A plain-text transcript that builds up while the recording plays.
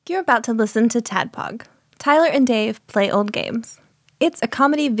You're about to listen to Tadpog. Tyler and Dave play old games. It's a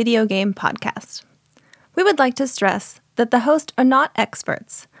comedy video game podcast. We would like to stress that the hosts are not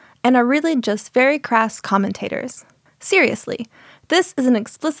experts and are really just very crass commentators. Seriously, this is an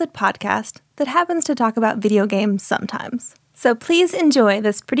explicit podcast that happens to talk about video games sometimes. So please enjoy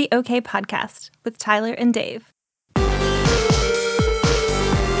this pretty okay podcast with Tyler and Dave.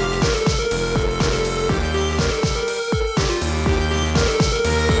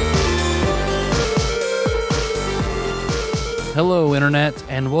 Hello, Internet,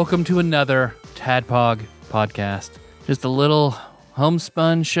 and welcome to another Tadpog podcast. Just a little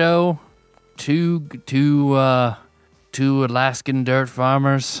homespun show. Two Alaskan dirt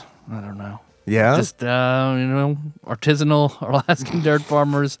farmers. I don't know. Yeah? Just, artisanal Alaskan dirt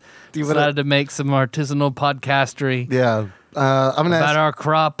farmers decided to make some artisanal podcastery Yeah. I'm going to about ask... our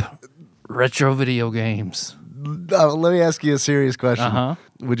crop, retro video games. let me ask you a serious question. Uh-huh.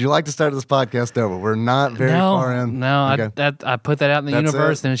 Would you like to start this podcast over? We're not very far in. No, Okay. I put that out in the That's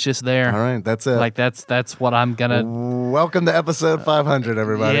universe, it? and it's just there. All right, that's it. Like, that's what I'm gonna... Welcome to episode 500,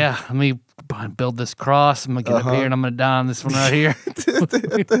 everybody. Yeah, let me build this cross. I'm going to get up here and I'm going to die on this one right here.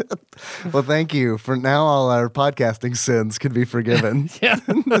 Well, thank you. For now, all our podcasting sins can be forgiven. Yeah.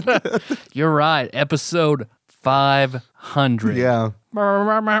 You're right. Episode 500. Yeah. Here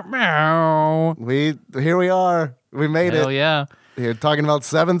we are. We made Hell it. yeah. Here, talking about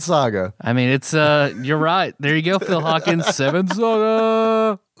Seven Saga. I mean, it's, you're right. There you go, Phil Hawkins. Seven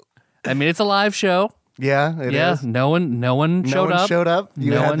Saga. I mean, it's a live show. Yeah, it is. No one showed up. Showed up.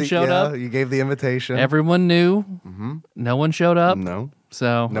 No one showed up. You gave the invitation. Everyone knew. No one showed up. No.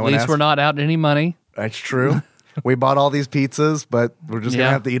 So No at one least asked. we're not out any money. That's true. We bought all these pizzas, but we're just going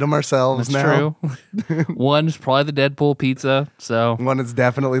to have to eat them ourselves That's now. true. One's probably the Deadpool pizza. So One is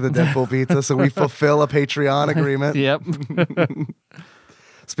definitely the Deadpool pizza, so we fulfill a Patreon agreement. yep.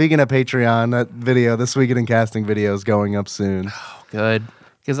 Speaking of Patreon, that video, this Weekend in Casting video is going up soon. Good.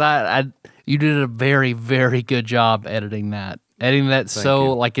 Because you did a very, very good job editing that. Editing that so,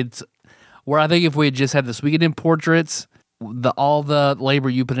 you. like, it's where I think if we had just had this Weekend in Portraits, all the labor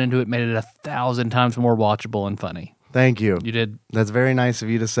you put into it made it 1,000 times more watchable and funny. Thank you. You did. That's very nice of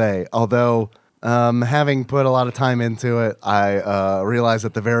you to say. Although, having put a lot of time into it, I realized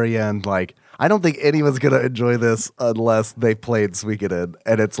at the very end, like, I don't think anyone's going to enjoy this unless they played Suikoden.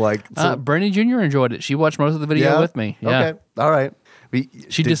 And it's like... Brandy Jr. enjoyed it. She watched most of the video with me. Yeah. Okay. All right.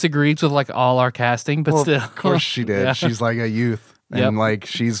 She disagrees with, like, all our casting, but still. Of course she did. Yeah. She's like a youth. And, Yep. like,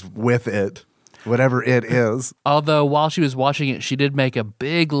 she's with it. Whatever it is. Although, while she was watching it, she did make a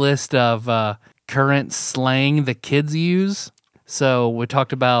big list of current slang the kids use. So we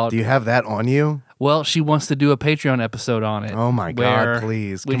talked about... Do you have that on you? Well, she wants to do a Patreon episode on it. Oh my God, where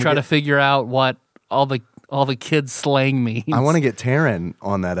please. We Can we try get- to figure out what all the kids slang means. I want to get Taryn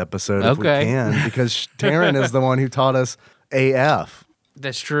on that episode if we Okay. can, because Taryn is the one who taught us AF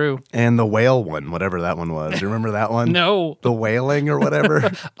That's true. and the whale one, whatever that one was. You remember that one? No. The whaling or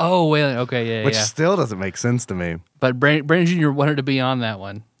whatever, Oh, well, okay, yeah, which yeah. still doesn't make sense to me. But Brandon Jr. wanted to be on that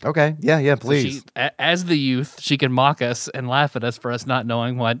one. Okay, yeah, please. She, as the youth, she can mock us and laugh at us for us not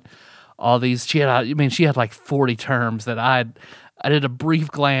knowing what all these. She had like 40 terms that I did a brief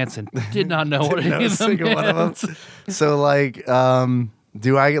glance and did not know what any of them Single one of meant. them. So, like,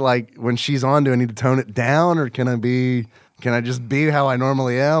 do I like when she's on? Do I need to tone it down, or can I just be how I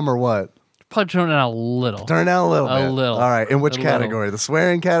normally am, or what? Probably turn it down a little. Turn it down a little A bit. little. All right. In which A little. category? The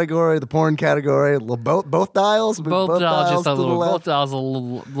swearing category, the porn category, both dials? Both dials just a to the little. left? Both dials a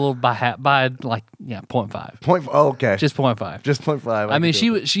little by like 0.5. Okay. Just 0.5. Just 0.5. I mean,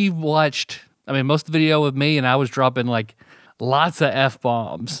 she watched. I mean, most of the video with me, and I was dropping like lots of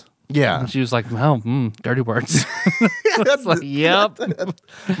f-bombs. Yeah. And she was like, "Oh, dirty words." I was like, "Yep."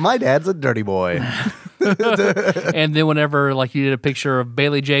 My dad's a dirty boy. And then whenever like you did a picture of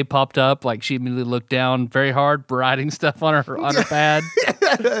Bailey J popped up, like she immediately looked down very hard, writing stuff on her pad.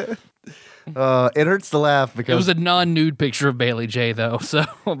 It hurts to laugh It because was a non-nude picture of Bailey J though, so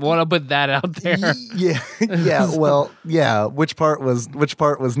I want to put that out there. yeah. Well, yeah. Which part was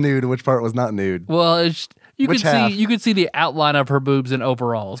nude and which part was not nude? Well, you Which could half? see the outline of her boobs in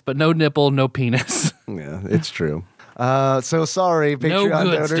overalls, but no nipple, no penis. Yeah, it's true. So sorry, No Patreon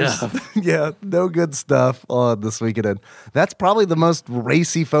good donors. stuff. Yeah, no good stuff on This Weekend. That's probably the most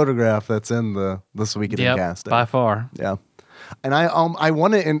racy photograph that's in the This Weekend Yep, cast. by far. Yeah. And I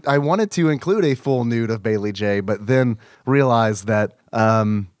wanted to include a full nude of Bailey J, but then realized that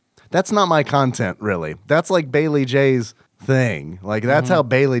that's not my content really. That's like Bailey J's thing. Like that's how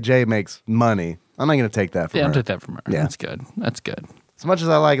Bailey J makes money. I'm not going to take that from Yeah, her. I'll take that from her. Yeah. That's good. That's good. As much as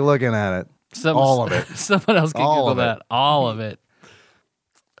I like looking at it, all of it. Someone else can All Google of it. that. All of it.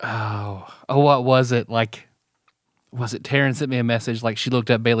 What was it? Like, was it Taryn sent me a message? Like, she looked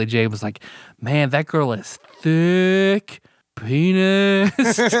up Bailey J and was like, man, that girl is thick. Penis.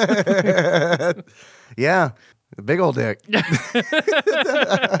 Yeah. Big old dick.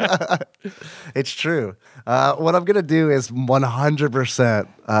 It's true. What I'm going to do is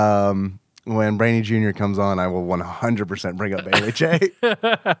 100%, when Brainy Jr. comes on, I will 100% bring up Bailey J.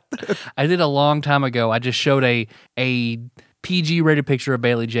 I did a long time ago. I just showed a PG rated picture of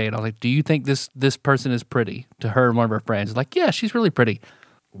Bailey J. And I was like, do you think this person is pretty? To her and one of her friends. Like, yeah, she's really pretty.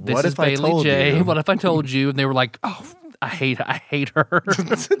 This What is if I Bailey told J. you? What if I told you? And they were like, oh, I hate her.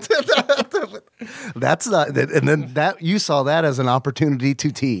 That's not, and then that you saw that as an opportunity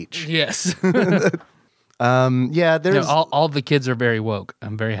to teach. Yes. Yeah, there's. all the kids are very woke.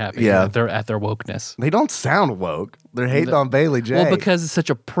 I'm very happy Yeah. that they're at their wokeness. They don't sound woke. They're hating on Bailey J. Well, because it's such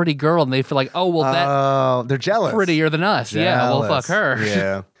a pretty girl, and they feel like, oh, well, they're jealous. that's prettier than us. Yeah, well, fuck Jealous. her.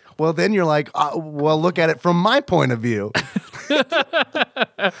 Yeah. Well, then you're like, well, look at it from my point of view.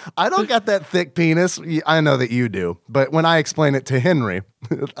 I don't got that thick penis. I know that you do, but when I explain it to Henry,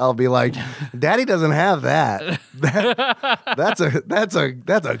 I'll be like, "Daddy doesn't have that. That's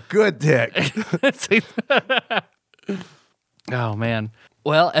a good dick." Oh man.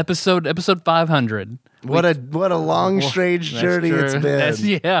 Well, episode 500. What a long, strange That's journey true. it's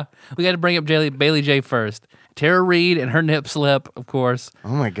been. Yeah, we got to bring up Bailey J first. Tara Reid and her nip slip, of course. Oh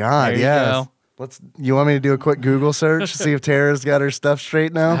my God! There you Yes. go. You want me to do a quick Google search, see if Tara's got her stuff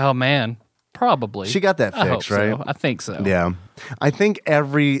straight now? Oh man, probably. She got that I hope fixed, right? so. I think so. Yeah. I think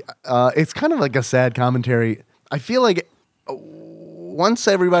it's kind of like a sad commentary. I feel like once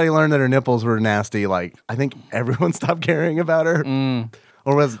everybody learned that her nipples were nasty, like, I think everyone stopped caring about her.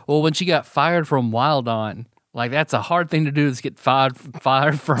 Or was, Well, when she got fired from Wild On, like that's a hard thing to do is get fired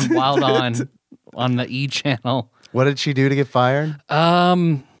from Wild on the E channel. what did she do to get fired?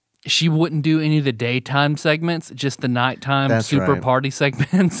 She wouldn't do any of the daytime segments, just the nighttime That's super right. party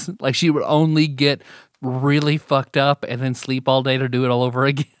segments. Like she would only get really fucked up and then sleep all day to do it all over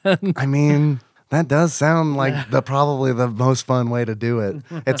again. I mean, that does sound like probably the most fun way to do it.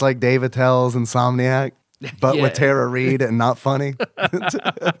 It's like Dave Attell's Insomniac, but Yeah. with Tara Reid and not funny.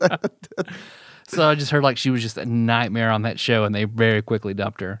 So I just heard like she was just a nightmare on that show, and they very quickly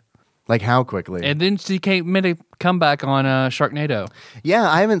dumped her. Like how quickly? And then she made a comeback on Sharknado. Yeah,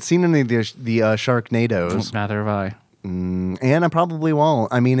 I haven't seen any of the Sharknadoes, Neither have I. and I probably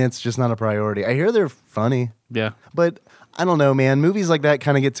won't. I mean, it's just not a priority. I hear they're funny. Yeah. But I don't know, man. Movies like that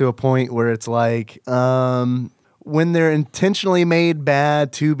kind of get to a point where it's like when they're intentionally made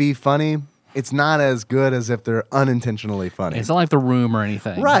bad to be funny, it's not as good as if they're unintentionally funny. It's not like The Room or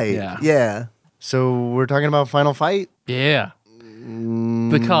anything. Right. Yeah. Yeah. So we're talking about Final Fight? Yeah.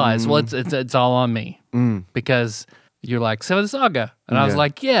 Because, well, it's all on me. Because you're like, Seventh Saga. And I was Yeah.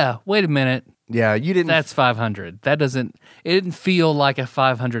 like, yeah, wait a minute. Yeah, you didn't. That's 500. It didn't feel like a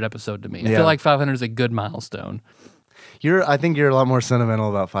 500 episode to me. I Yeah. feel like 500 is a good milestone. I think you're a lot more sentimental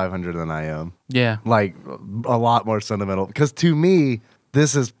about 500 than I am. Yeah. Like a lot more sentimental. Because to me,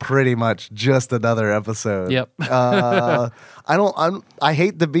 this is pretty much just another episode. Yep. I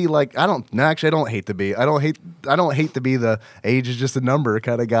hate to be like, I don't hate to be the age is just a number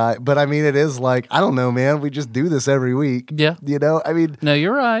kind of guy. But I mean, it is like, I don't know, man. We just do this every week. Yeah. You know, I mean, No,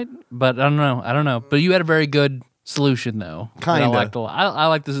 you're right. But I don't know. But you had a very good solution, though. that I Kinda. liked a lot. I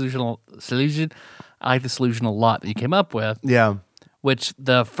like the solution. I like the solution a lot that you came up with. yeah. Which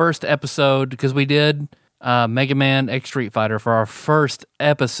the first episode, because we did Mega Man X Street Fighter for our first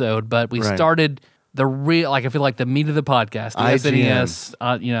episode, but we Right. started the real, like I feel like the meat of the podcast, the IGN.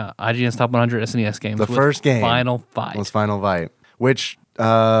 SNES, IGN's Top 100 SNES games. The with first game Final Fight. was Final Fight, which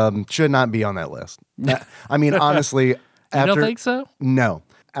should not be on that list. I mean, honestly, you after don't think so? no,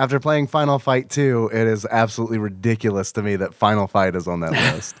 after playing Final Fight 2, it is absolutely ridiculous to me that Final Fight is on that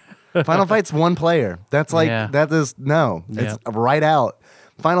list. Final Fight's one player. That's like Yeah. that is no. Yeah. It's right out.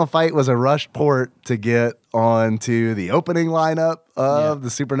 Final Fight was a rushed port to get onto the opening lineup of the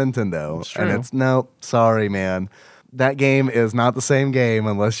Super Nintendo. true. And it's no, sorry, man. That game is not the same game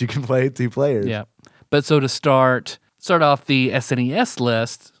unless you can play 2 players. Yeah. But so to start off the SNES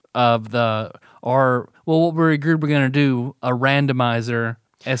list of what we agreed we're going to do, a randomizer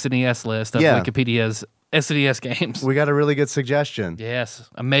SNES list of Yeah. Wikipedia's SNES games. We got a really good suggestion. Yes.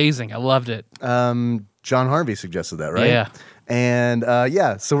 Amazing. I loved it. John Harvey suggested that, right? Yeah. And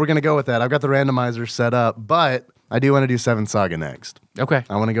so we're going to go with that. I've got the randomizer set up, but I do want to do Seven Saga next. Okay.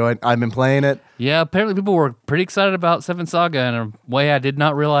 I want to go ahead. I've been playing it. Yeah, apparently people were pretty excited about Seven Saga in a way I did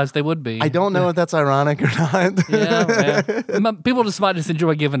not realize they would be. I don't know if that's ironic or not. Yeah. People just might just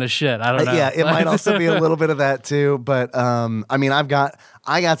enjoy giving a shit. I don't know. Yeah, it might also be a little bit of that too. But I mean, I've got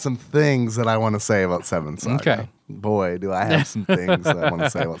I got some things that I want to say about Seven Saga. Okay. Boy, do I have some things that I want to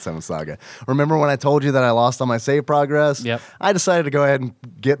say about Seven Saga. Remember when I told you that I lost all my save progress? Yep. I decided to go ahead and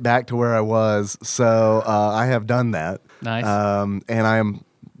get back to where I was, so I have done that. Nice. And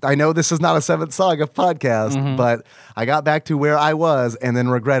I know this is not a Seventh Saga podcast, but I got back to where I was and then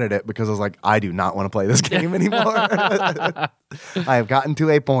regretted it because I was like, I do not want to play this game anymore. I have gotten to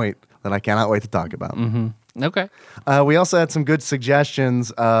a point that I cannot wait to talk about. Okay. We also had some good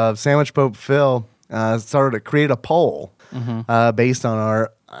suggestions. Sandwich Pope Phil started to create a poll based on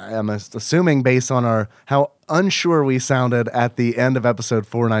our, I'm assuming based on our how unsure we sounded at the end of episode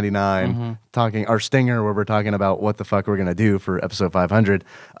 499, talking our stinger where we're talking about what the fuck we're gonna do for episode 500.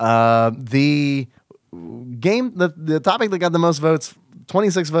 The game, the topic that got the most votes,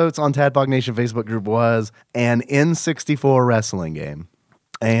 26 votes on Tadpog Nation Facebook group was an N64 wrestling game,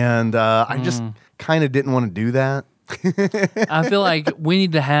 and I just kind of didn't want to do that. I feel like we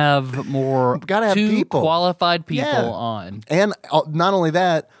need to have more Gotta have two people. qualified people Yeah. on. And not only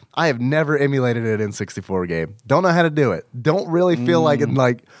that, I have never emulated an N64 game. Don't know how to do it. Don't really feel like in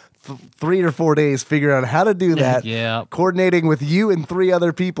like 3 or 4 days figure out how to do that. Yeah. Coordinating with you and 3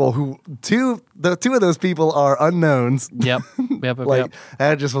 other people who two of those people are unknowns. Yep. Like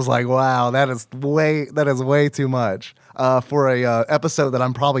that just was like, wow, that is way too much for a episode that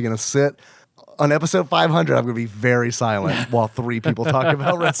I'm probably gonna sit. On episode 500, I'm going to be very silent while 3 people talk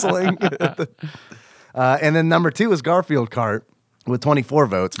about wrestling. And then number 2 is Garfield Kart with 24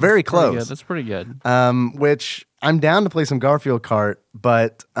 votes. Very Pretty good. close. That's pretty good. Which I'm down to play some Garfield Kart,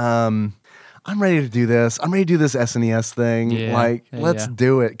 but I'm ready to do this. I'm ready to do this SNES thing. Yeah. Let's Yeah.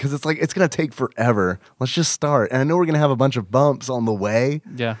 do it. Because it's like, it's going to take forever. Let's just start. And I know we're going to have a bunch of bumps on the way.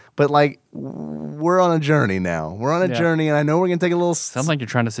 Yeah. But like, we're on a journey now. We're on a Yeah. journey, and I know we're going to take a little... Sounds like you're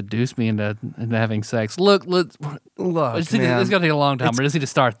trying to seduce me into having sex. Look, Look, it's man. going to take a long time. We just need to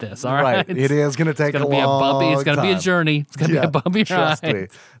start this, all right? It is going to take It's going to a be a long bumpy. It's going to be a time. journey. It's going to be a bumpy Trust ride. me.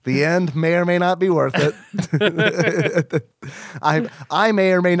 The end may or may not be worth it. I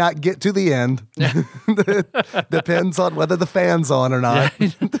may or may not get to the end. Depends on whether the fan's on or not.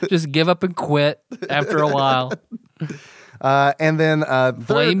 Just give up and quit after a while. And then third,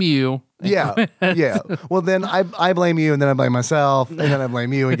 Blame you. Yeah. Well, then I blame you, and then I blame myself, and then I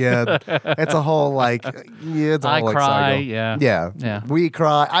blame you again. It's a whole like, it's a I whole like, cry, cycle. yeah. We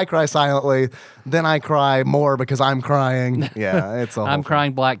cry. I cry silently. Then I cry more because I'm crying. Yeah, it's a whole I'm thing.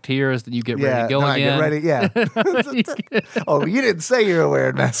 crying black tears, then you get Yeah, ready to go then I again. get ready. Yeah. Oh, you didn't say you were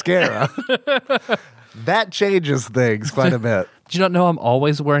wearing mascara. That changes things quite a bit. Did you not know I'm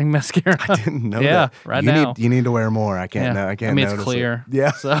always wearing mascara? I didn't know Yeah, that. right you now. you need to wear more. I can't. Yeah. know. I can't. I mean, it's notice clear. It.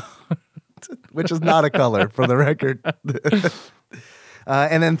 Yeah, So which is not a color for the record.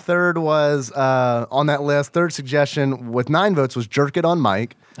 And then third was on that list. Third suggestion with 9 votes was Jerk It on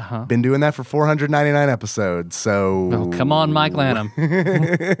Mike. Been doing that for 499 episodes. So come on, Mike Lanham.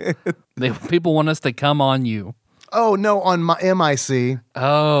 People want us to come on you. Oh no, on my MIC.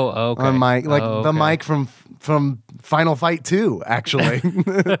 Oh, okay. On Mike, like Oh, the okay. Mike from Final Fight 2, actually.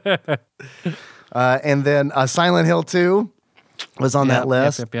 And then Silent Hill 2 was on that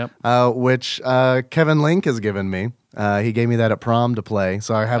list, Yep. which Kevin Link has given me. He gave me that at prom to play,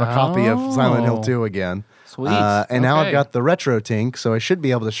 so I have a copy of Silent Hill 2 again. Sweet. And now I've Okay. got the Retro Tink, so I should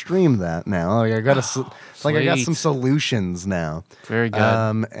be able to stream that now. Like I got I got sweet. some solutions now. Very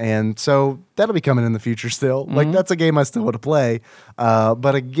good. And so that'll be coming in the future still. Mm-hmm. Like that's a game I still want to play.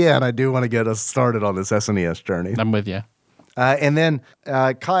 But again, I do want to get us started on this SNES journey. I'm with you. And then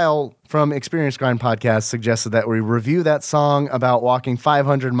Kyle from Experience Grind Podcast suggested that we review that song about walking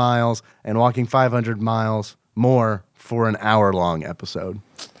 500 miles and walking 500 miles more for an hour-long episode.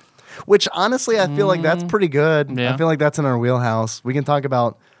 Which, honestly, I feel like that's pretty good. Yeah. I feel like that's in our wheelhouse. We can talk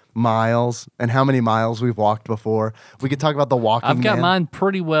about miles and how many miles we've walked before. We could talk about the walking I've got man mine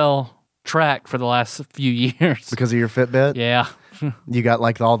pretty well tracked for the last few years. because of your Fitbit. Yeah. You got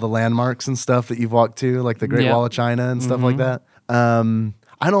like all the landmarks and stuff that you've walked to, like the Great Yeah. Wall of China and stuff like that.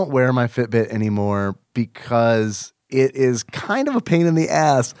 I don't wear my Fitbit anymore because it is kind of a pain in the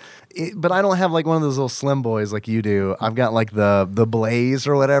ass. But I don't have like one of those little slim boys like you do. I've got like the Blaze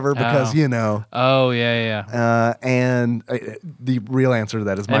or whatever because, Oh. you know. Oh, yeah. And the real answer to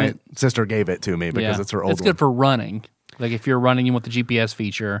that is my And sister gave it to me because Yeah. it's her old It's one. good for running. Like if you're running, you want the GPS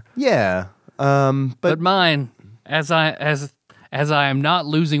feature. Yeah. But But mine, as I am not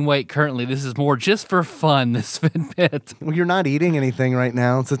losing weight currently, this is more just for fun, this Fitbit. well, you're not eating anything right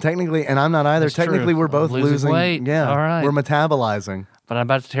now. So technically, and I'm not either. That's true. Technically, we're both Losing losing weight. Yeah. All right. We're metabolizing. But I'm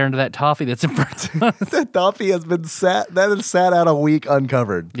about to tear into that toffee that's in front of us. That toffee has been sat out a week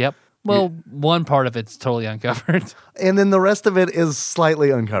uncovered. Yep. Well, one part of it's totally uncovered. And then the rest of it is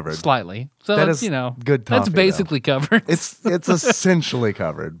slightly uncovered. Slightly. So That it's, is good that's toffee, basically covered. It's essentially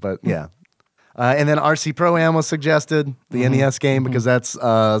covered, but yeah. And then RC Pro-Am was suggested, the NES game, because that's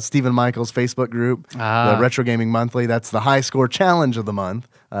Stephen Michaels' Facebook group, the Retro Gaming Monthly. That's the high score challenge of the month,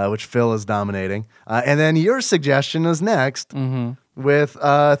 which Phil is dominating. And then your suggestion is next with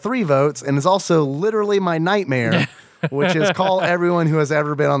 3 votes, and is also literally my nightmare, which is call everyone who has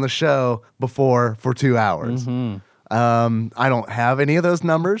ever been on the show before for 2 hours. I don't have any of those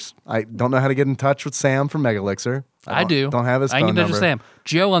numbers. I don't know how to get in touch with Sam from Megalixer. I do. Don't have his I phone can touch number. Sam.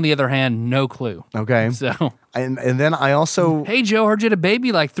 Joe, on the other hand, no clue. Okay. So, And then I also... hey, Joe, heard you had a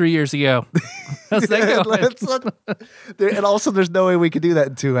baby like 3 years ago. How's that going? And also, there's no way we could do that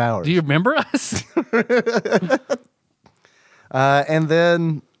in 2 hours. Do you remember us? And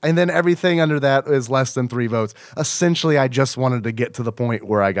then everything under that is less than 3 votes. Essentially, I just wanted to get to the point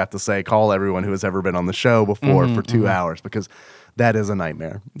where I got to say, call everyone who has ever been on the show before for 2 hours, because that is a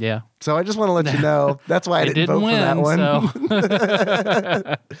nightmare. Yeah. So I just want to let you know. That's why I didn't vote win, for that one.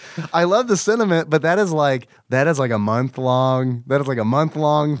 So. I love the sentiment, but that is like a month long. That is like a month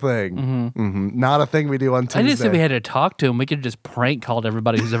long thing. Not a thing we do on Tuesday. I just said we had to talk to him. We could have just prank called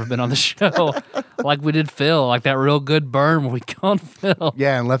everybody who's ever been on the show, like we did Phil, like that real good burn when we called Phil.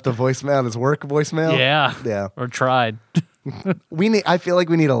 Yeah, and left a voicemail, his work voicemail. Yeah. Or tried. I feel like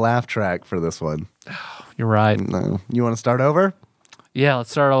we need a laugh track for this one. You're right. No. You want to start over? Yeah,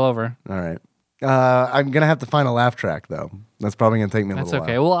 let's start all over. All right. I'm gonna have to find a laugh track though. That's probably gonna take me a That's little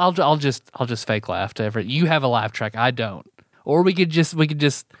okay. while. Well, I'll just fake laugh to every. You have a laugh track. I don't. Or we could just.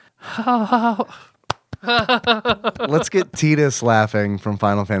 Let's get Titus laughing from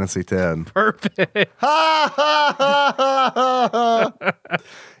Final Fantasy X. perfect.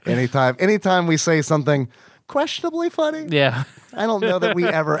 Anytime we say something questionably funny, Yeah. I don't know that we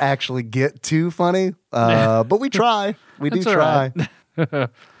ever actually get too funny, but we try. We do That's all try. right.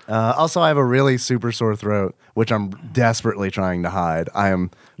 Also, I have a really super sore throat, which I'm desperately trying to hide. You're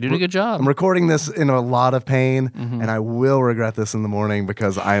doing a good job. I'm recording this in a lot of pain, and I will regret this in the morning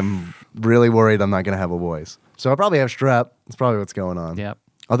because I'm really worried I'm not going to have a voice. So I probably have strep. That's probably what's going on. Yep.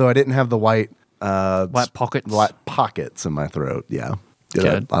 Although I didn't have the white pockets. in my throat. Yeah.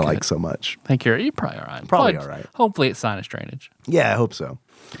 Good, I like good. so much. Think you're probably all right. Probably all right. Hopefully it's sinus drainage. Yeah, I hope so.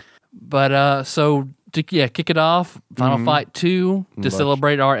 But so to kick it off, Final Fight 2 to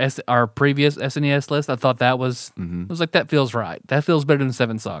celebrate our previous SNES list. I thought that was I was like, that feels right. That feels better than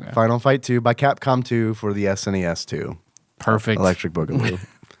Seven Saga. Final Fight 2 by Capcom 2 for the SNES 2. Perfect. Electric Boogaloo.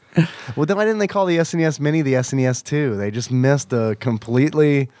 Well, then why didn't they call the SNES Mini the SNES 2? They just missed a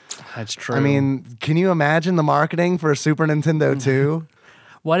completely... That's true. I mean, can you imagine the marketing for a Super Nintendo 2?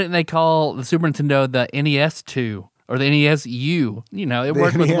 Why didn't they call the Super Nintendo the NES 2 or the NES U? You know, it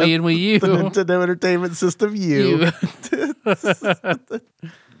worked with Wii and Wii U. The Nintendo Entertainment System U.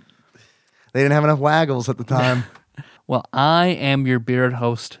 They didn't have enough waggles at the time. Well, I am your bearded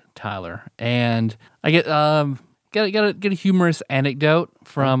host, Tyler, and I get get a humorous anecdote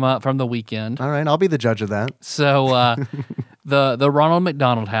from the weekend. All right, I'll be the judge of that. So the Ronald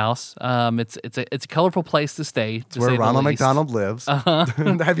McDonald House, it's a colorful place to stay. To Where say the Ronald least. McDonald lives.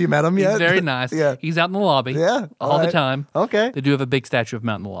 Have you met him yet? He's very nice. Yeah. He's out in the lobby. Yeah, all all the right. time. Okay. They do have a big statue of him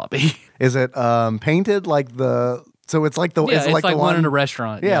out in the lobby. Is it painted like the... So it's like the... Yeah, is it it's like like the one in a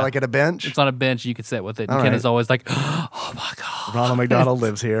restaurant. Yeah, like at a bench? It's on a bench. You could sit with it. And All Ken right. is always like, "Oh my god." Ronald McDonald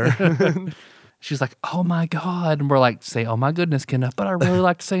lives here. She's like, "Oh my god," and we're like, "Say, oh my goodness, Kenna." But I really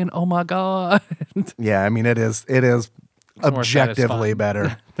like saying, "Oh my god." Yeah, I mean, it is more objectively satisfying.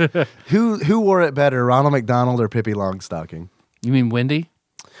 better. Who wore it better, Ronald McDonald or Pippi Longstocking? You mean Wendy?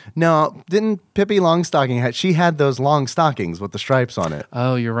 No, didn't Pippi Longstocking she had those long stockings with the stripes on it?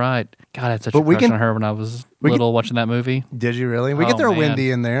 Oh, you're right. God, I had such But a we crush can- on her when I was we can- little watching that movie. Did you really? We Oh, could throw man. Wendy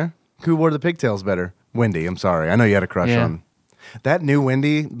in there. Who wore the pigtails better? Wendy, I'm sorry. I know you had a crush Yeah. on that new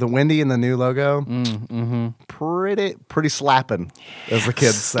Wendy, the Wendy in the new logo. Mm-hmm. Pretty slapping, as the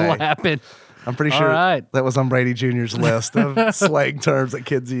kids say. Slapping. I'm pretty All sure right. that was on Brady Jr.'s list of slang terms that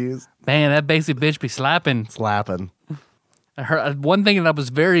kids use. Man, that basic bitch be slapping. Slapping. One thing that I was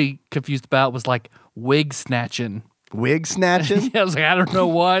very confused about was like wig snatching. Wig snatching? Yeah, I was like, I don't know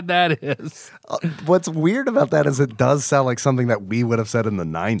what that is. What's weird about that is it does sound like something that we would have said in the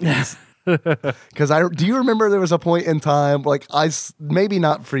 90s. Because do you remember there was a point in time, like maybe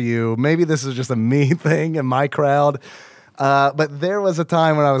not for you, maybe this is just a me thing in my crowd, but there was a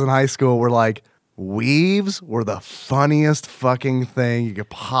time when I was in high school where like weaves were the funniest fucking thing you could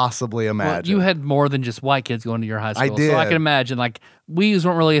possibly Well, imagine. you had more than just white kids going to your high school. I did. So I can imagine, like, weaves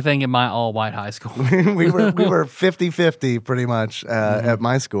weren't really a thing in my all-white high school. we were 50-50 pretty much at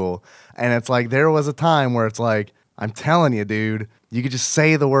my school. And it's like there was a time where it's like, I'm telling you, dude, you could just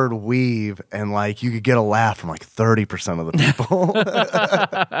say the word weave and like you could get a laugh from like 30% of the people.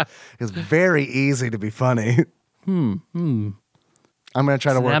 It's very easy to be funny. I'm going to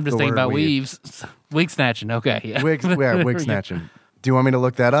try to So work now I'm just the thinking word about weave. weaves. Wig snatching. Okay. Yeah. Wig snatching. Do you want me to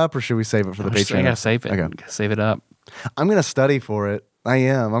look that up or should we save it for the I Patreon? gotta save it. Okay. Gotta save it up. I'm going to study for it. I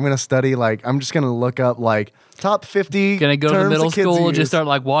am. I'm going to study, like, I'm just going to look up, like, top 50 Gonna go to terms the middle that kids school and use. just start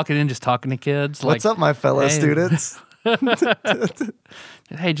like walking in, just talking to kids. What's like, up, my fellow hey. students?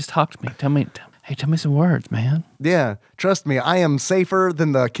 Hey, just talk to me. Tell me some words, man. Yeah, trust me, I am safer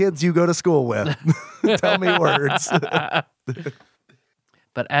than the kids you go to school with. Tell me words.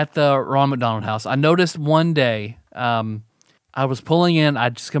 But at the Ron McDonald House, I noticed one day, I was pulling in.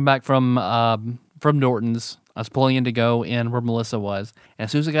 I'd just come back from Norton's. I was pulling in to go in where Melissa was. And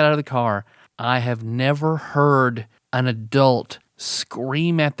as soon as I got out of the car, I have never heard an adult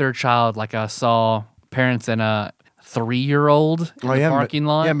scream at their child like I saw parents and a 3-year-old in the parking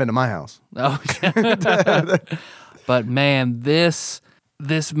lot. You haven't been to my house. Oh, yeah. But man, this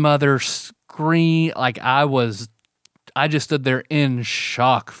mother screamed like I just stood there in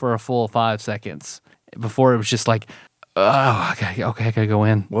shock for a full 5 seconds before it was just like, oh, okay, I gotta go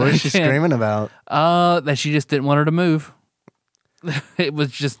in. What was she screaming about? That she just didn't want her to move. It was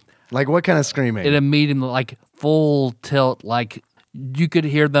just Like, what kind of screaming? it immediately like full tilt, like you could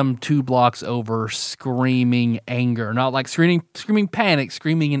hear them 2 blocks over screaming anger, not like screaming panic,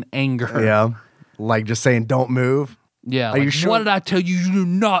 screaming in anger. Yeah. Like, just saying, don't move. Yeah, Are you like, sure? what did I tell you? You do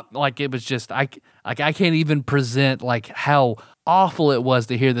not. Like, it was just, I can't even present, like, how awful it was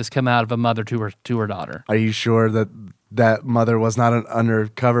to hear this come out of a mother to her daughter. Are you sure that mother was not an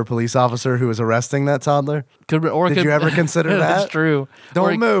undercover police officer who was arresting that toddler? Did you ever consider that? That's true.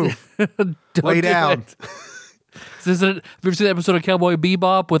 Don't move. Don't Lay do down. it. Have you ever seen the episode of Cowboy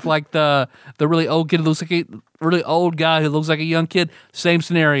Bebop with like the really old kid who looks like a really old guy who looks like a young kid? Same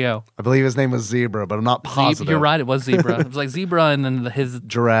scenario. I believe his name was Zebra, but I'm not positive. You're right. It was Zebra. It was like Zebra, and then his,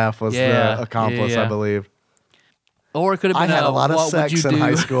 Giraffe was Yeah, the accomplice, yeah. I believe. or it could have I been. had a lot of what would sex you in do?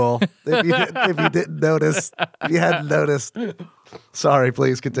 high school. If you didn't notice, if you hadn't noticed. Sorry,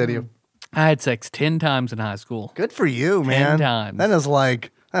 please continue. I had sex 10 times in high school. Good for you, man. times. That is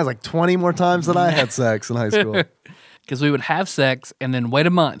like 20 more times than I had sex in high school. Because we would have sex and then wait a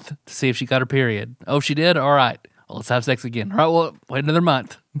month to see if she got her period. Oh, she did? All right. Well, let's have sex again. All right, well, wait another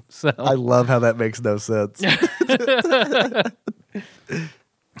month. So, I love how that makes no sense.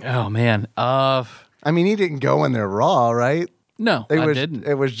 oh, man. I mean, he didn't go in there raw, right? No, I didn't.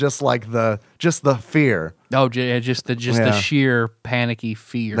 It was just like the fear Oh, yeah, just the Yeah. sheer panicky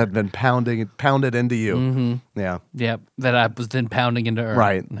fear. that had been pounded into you. Mm-hmm. Yeah. Yep, that I was then pounding into her.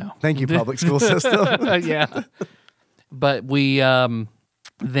 Right. No. Thank you, public school system. Yeah. But we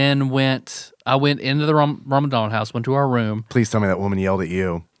then went, I went into the Ramadan house, went to our room. Please tell me that woman yelled at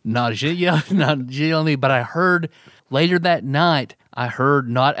you. Not yelling at me, but I heard later that night,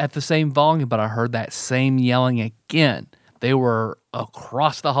 not at the same volume, but I heard that same yelling again. They were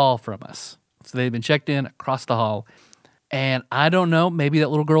across the hall from us. So they'd been checked in across the hall. And I don't know, maybe that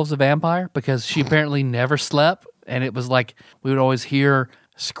little girl's a vampire because she apparently never slept. And it was like, we would always hear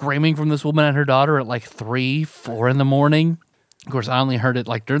screaming from this woman and her daughter at like 3, 4 in the morning. Of course, I only heard it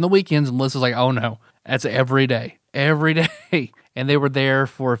like during the weekends. And Melissa's like, oh no, that's every day. And they were there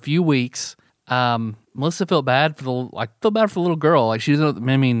for a few weeks. Melissa felt bad for the little girl. Like she doesn't.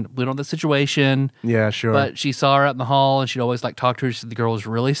 I mean, we don't know the situation, Yeah, sure. but she saw her out in the hall, and she'd always like talk to her. She said the girl was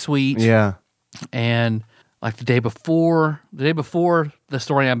really sweet. yeah. And like the day before the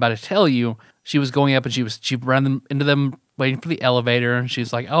story I'm about to tell you, she was going up and she ran into them waiting for the elevator, and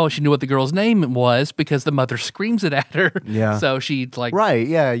she's like, oh, she knew what the girl's name was because the mother screams it at her. Yeah. So she like Right,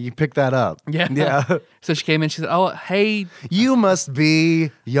 yeah, you picked that up. Yeah. Yeah. So she came in. She said, oh, hey. You must be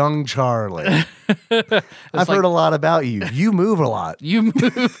young Charlie. I've heard a lot about you. You move a lot. You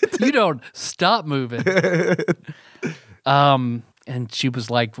move. You don't stop moving. And she was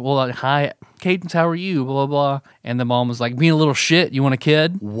like, well, hi, Cadence, how are you? Blah, blah, blah. And the mom was like, being a little shit. You want a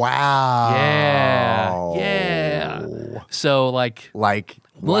kid? Wow. Yeah. So, like, Like,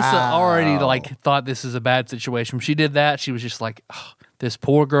 Melissa wow. already, like, thought this is a bad situation. When she did that, she was just like, oh, this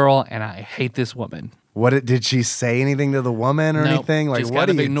poor girl, and I hate this woman. Did she say anything to the woman or Nope. anything? Like, Just what kind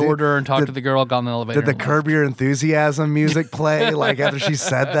do of you ignored do? her and talked to the girl, got in the elevator. Did the and left. Curb Your Enthusiasm music play like after she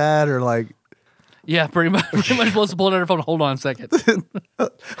said that, or like? Yeah, pretty much. Pretty much supposed to pull out her phone. Hold on a second.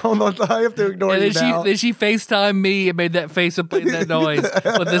 Hold on, I have to ignore And you then now. she FaceTimed me and made that face and played that noise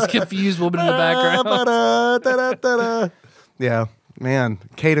with this confused woman in the background. Ba-da-da-da-da. Yeah, man,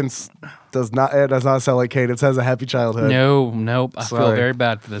 Cadence does not sound like Cadence has a happy childhood. Nope. I feel Sorry. very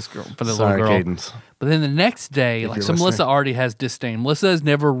bad for this girl, for the Sorry, little girl. Cadence. But then the next day, like, you're so Melissa listening. already has disdain. Melissa is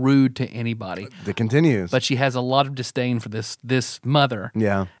never rude to anybody, It continues. but she has a lot of disdain for this mother.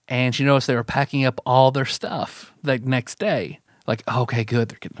 yeah, And she noticed they were packing up all their stuff the next day. Like, okay, good,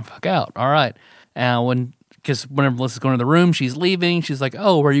 they're getting the fuck out. All right. Because whenever Melissa's going to the room, she's leaving. She's like,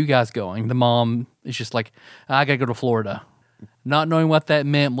 oh, where are you guys going? The mom is just like, I got to go to Florida. Not knowing what that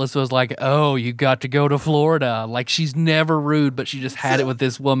meant, Melissa was like, oh, you got to go to Florida. Like, she's never rude, but she just had it with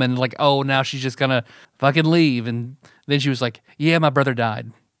this woman. Like, oh, now she's just going to fucking leave. And then she was like, yeah, my brother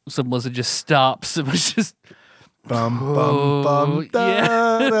died. So Melissa just stops. It was just, bum bum bum.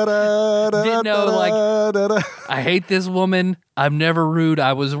 yeah. Didn't know, like, I hate this woman. I'm never rude.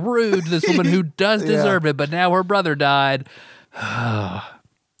 I was rude to this woman who does deserve it, but now her brother died. I'm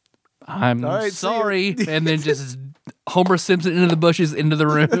All right, see ya. sorry. And then just Homer Simpson into the bushes, into the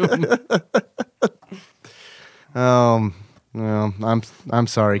room. Well, I'm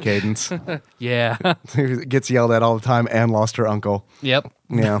sorry, Cadence. Yeah. Gets yelled at all the time and lost her uncle. Yep.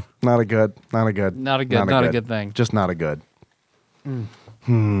 Yeah, not a good. Not a good thing. Just not a good.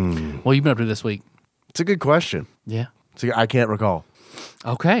 What you been up to this week? It's a good question. Yeah. I can't recall.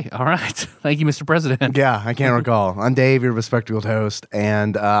 Okay. All right. Thank you, Mr. President. Yeah, I can't recall. I'm Dave, your bespectacled host,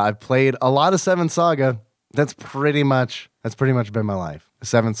 and I've played a lot of Seventh Saga. That's pretty much been my life.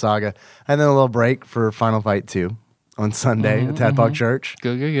 Seventh Saga, and then a little break for Final Fight 2 on Sunday at Tadpog Church.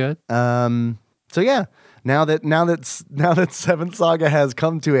 Good. So yeah, now that Seventh Saga has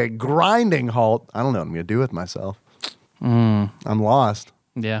come to a grinding halt, I don't know what I'm gonna do with myself. I'm lost.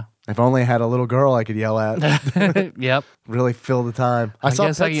 Yeah. If only I had a little girl I could yell at. Yep. Really fill the time. I saw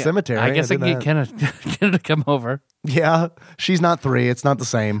guess Pet Cemetery. I guess I did can that. get Kenna to come over. Yeah, she's not 3. It's not the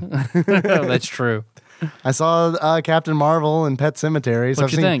same. That's true. I saw Captain Marvel and Pet Cemetery. So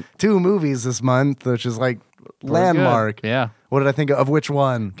What'd I've you seen think? 2 movies this month, which is like Pretty landmark. good. Yeah. What did I think of which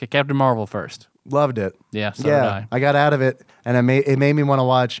one? Okay, Captain Marvel first. Loved it. Yeah, so did yeah, I. got out of it, and it made me want to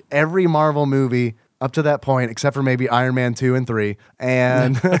watch every Marvel movie up to that point, except for maybe Iron Man 2 and 3,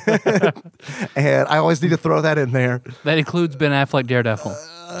 and and I always need to throw that in there. That includes Ben Affleck Daredevil.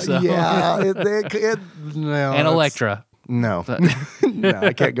 So- Yeah, no, and Elektra. No, no,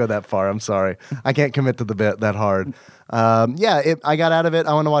 I can't go that far. I'm sorry, I can't commit to the bit that hard. I got out of it.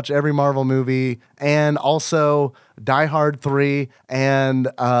 I want to watch every Marvel movie, and also Die Hard 3 and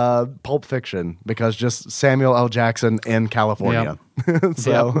Pulp Fiction, because just Samuel L. Jackson in California.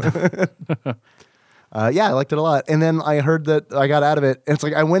 So. Yeah, I liked it a lot. And then I heard that I got out of it. And it's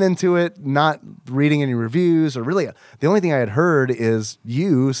like I went into it not reading any reviews, or really the only thing I had heard is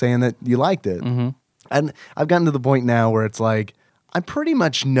you saying that you liked it. Mm-hmm. And I've gotten to the point now where it's like I pretty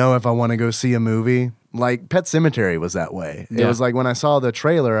much know if I want to go see a movie. Like Pet Cemetery was that way. It Yeah. was like when I saw the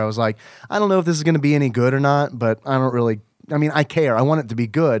trailer, I was like, I don't know if this is going to be any good or not, but I care. I want it to be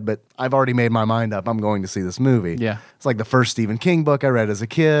good, but I've already made my mind up. I'm going to see this movie. Yeah. It's like the first Stephen King book I read as a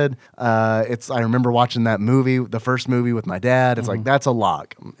kid. I remember watching that movie, the first movie with my dad. It's like, that's a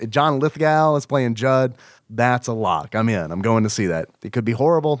lock. John Lithgow is playing Judd. That's a lock. I'm in. I'm going to see that. It could be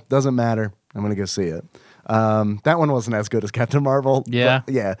horrible. Doesn't matter. I'm going to go see it. That one wasn't as good as Captain Marvel. Yeah.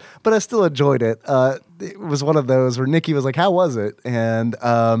 But I still enjoyed it. It was one of those where Nikki was like, how was it? And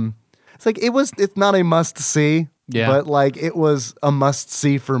it's like, it's not a must see. Yeah. But like it was a must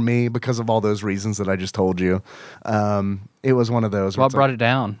see for me because of all those reasons that I just told you. It was one of those. where What it's brought it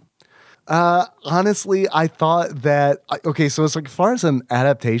down? honestly, I thought that so it's like as far as an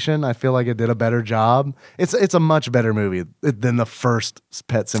adaptation, I feel like it did a better job. It's a much better movie than the first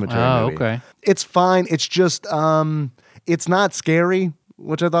Pet Cemetery movie. Okay. It's fine. It's just it's not scary,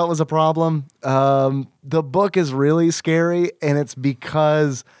 which I thought was a problem. The book is really scary, and it's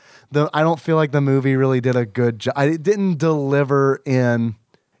because I don't feel like the movie really did a good job. It didn't deliver in.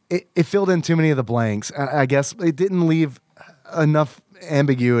 It filled in too many of the blanks. I guess it didn't leave enough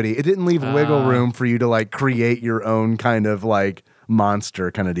ambiguity. It didn't leave wiggle room for you to like create your own kind of like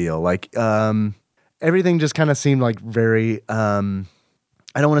monster kind of deal. Like everything just kind of seemed like very I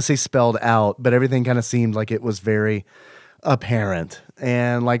don't want to say spelled out, but everything kind of seemed like it was very apparent.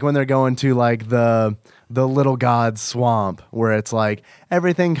 And like when they're going to like the little god swamp, where it's like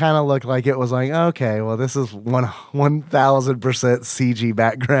everything kind of looked like it was like, okay, well this is 1000% CG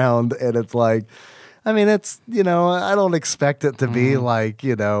background, and it's like I mean, it's, I don't expect it to be like,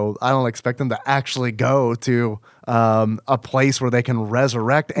 I don't expect them to actually go to a place where they can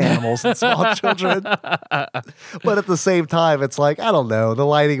resurrect animals and small children. But at the same time, it's like, I don't know. The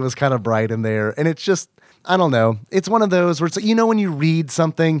lighting was kind of bright in there. And it's just, I don't know. It's one of those where it's, when you read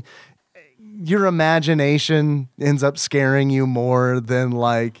something, your imagination ends up scaring you more than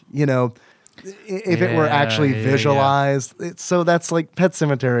like, if it were actually visualized. So that's like Pet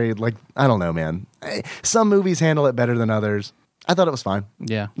Sematary. Like, I don't know, man. Some movies handle it better than others. I thought it was fine.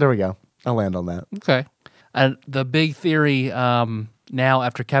 Yeah. There we go. I'll land on that. Okay. And the big theory now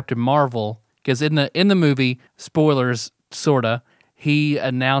after Captain Marvel, because in the movie, spoilers, sorta, he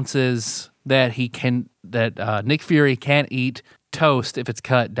announces that Nick Fury can't eat toast if it's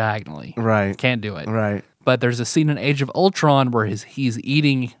cut diagonally. Right. Can't do it. Right. But there's a scene in Age of Ultron where he's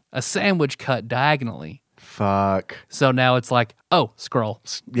eating a sandwich cut diagonally. Fuck. So now it's like, oh, Skrull.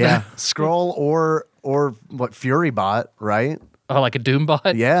 Yeah. Skrull or what Fury bot, right? Oh, like a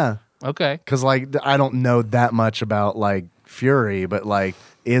Doombot? Yeah. Okay. Because, like, I don't know that much about, like, Fury, but, like,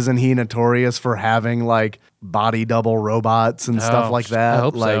 isn't he notorious for having, like, body double robots and stuff like that? I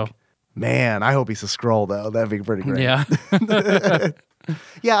hope like, so. Man, I hope he's a Skrull, though. That'd be pretty great. Yeah.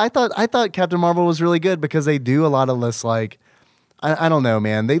 Yeah, I thought Captain Marvel was really good because they do a lot of this, like, I don't know,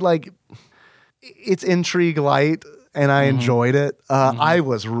 man. They, like, it's intrigue light, and I enjoyed it. I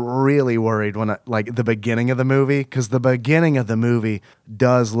was really worried when, the beginning of the movie, because the beginning of the movie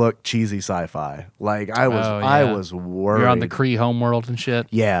does look cheesy sci-fi. Like, I was worried. You're on the Kree homeworld and shit.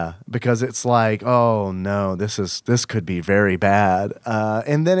 Yeah, because it's like, oh no, this could be very bad.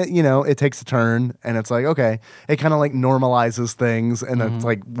 And then it takes a turn, and it's like, okay, it kind of like normalizes things, and it's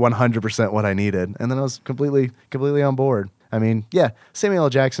like 100% what I needed. And then I was completely on board. I mean, yeah, Samuel L.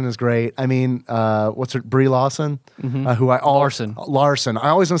 Jackson is great. I mean, what's her, Brie Larson, Larson. Larson. I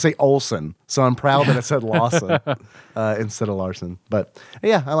always want to say Olsen, so I'm proud that it said Lawson instead of Larson. But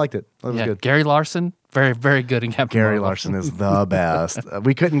yeah, I liked it. It was good. Gary Larson, very, very good in Captain Gary Marvel. Larson is the best.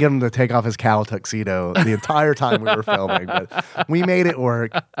 We couldn't get him to take off his cowl tuxedo the entire time we were filming, but we made it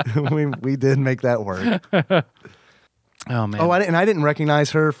work. we did make that work. Oh man! Oh, I didn't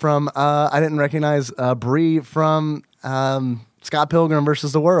recognize her from. I didn't recognize Brie from Scott Pilgrim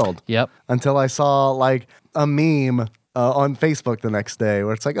versus the World. Yep. Until I saw like a meme on Facebook the next day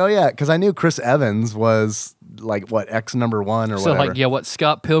where it's like, oh yeah, because I knew Chris Evans was like what X number 1 or so whatever. like what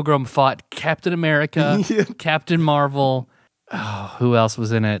Scott Pilgrim fought Captain America, Captain Marvel. Oh, who else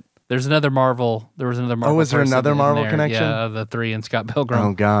was in it? There's another Marvel. There was another Marvel. Oh, was there person another in Marvel there. connection? Yeah, the 3 in Scott Pilgrim.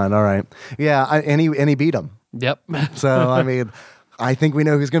 Oh God! All right. Yeah, and he beat him. Yep. So I mean, I think we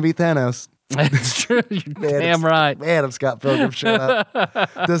know who's going to beat Thanos. It's true. You're damn right. Man, if Scott Pilgrim showed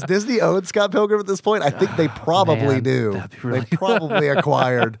up. Does Disney own Scott Pilgrim at this point? I think they probably do. That'd be really... They probably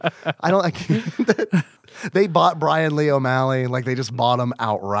acquired. They bought Brian Lee O'Malley. Like they just bought him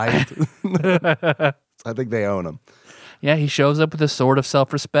outright. I think they own him. Yeah, he shows up with a sword of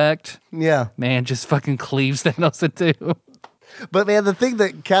self-respect. Yeah. Man, just fucking cleaves Thanos in two. But man, the thing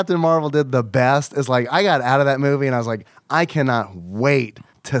that Captain Marvel did the best is like I got out of that movie and I was like, I cannot wait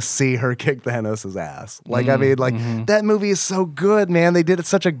to see her kick Thanos' ass. Like, I mean, like that movie is so good, man. They did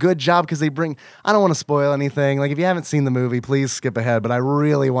such a good job because they bring. I don't want to spoil anything. Like, if you haven't seen the movie, please skip ahead. But I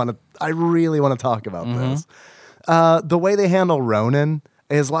really want to talk about this. The way they handle Ronan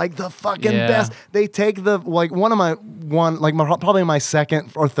is like the fucking best. They take probably my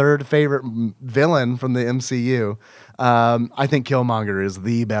second or third favorite villain from the MCU. I think Killmonger is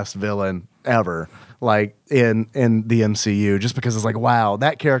the best villain ever, like in the MCU, just because it's like, wow,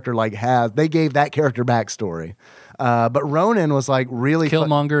 that character they gave that character backstory. But Ronan was like really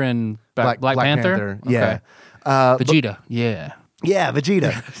Killmonger and Black Panther? Okay. Yeah. Vegeta. Yeah,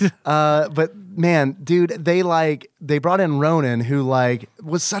 Vegeta. But man, dude, they brought in Ronan, who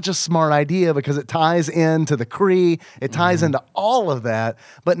was such a smart idea because it ties into the Kree, it ties into all of that.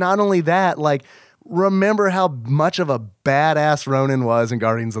 But not only that, remember how much of a badass Ronan was in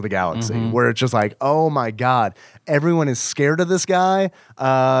Guardians of the Galaxy, where it's just like, oh my God, everyone is scared of this guy.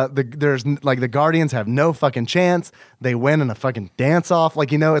 The Guardians have no fucking chance. They win in a fucking dance off.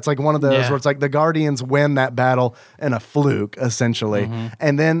 It's like one of those where it's like the Guardians win that battle in a fluke, essentially.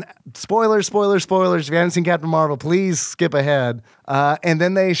 And then spoilers. If you haven't seen Captain Marvel, please skip ahead. And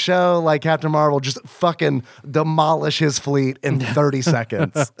then they show Captain Marvel just fucking demolish his fleet in 30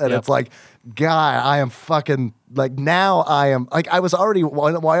 seconds. And it's like, God, I am fucking now I am I already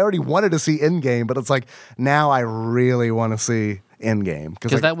wanted to see Endgame, but it's like now I really want to see Endgame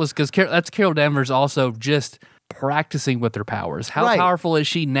because that's Carol Danvers also just practicing with her powers. How powerful is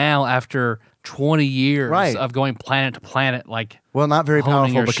she now after 20 years Right. of going planet to planet. Like, Well, not very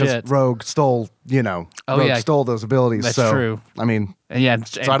honing powerful your because shit. Rogue stole, Rogue stole those abilities. That's so, true. I mean, and yeah,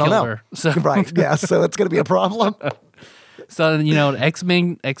 so I don't killed know. her. So, Right. Yeah. So it's going to be a problem. So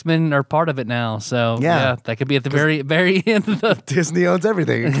X-Men are part of it now. So Yeah. that could be at the very, very end of the. Disney owns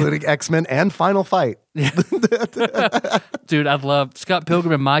everything, including X-Men and Final Fight. Dude, I'd love Scott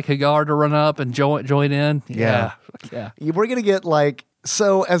Pilgrim and Mike Hagar to run up and join in. Yeah. Yeah. We're going to get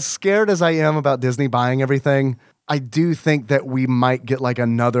so as scared as I am about Disney buying everything, I do think that we might get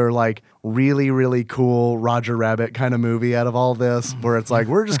another really, really cool Roger Rabbit kind of movie out of all this, where it's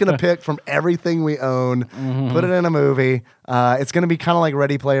we're just going to pick from everything we own, put it in a movie. It's going to be kind of like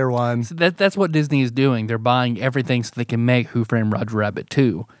Ready Player One. So that's what Disney is doing. They're buying everything so they can make Who Framed Roger Rabbit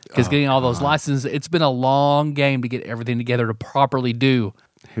 2. Because getting all those licenses, it's been a long game to get everything together to properly do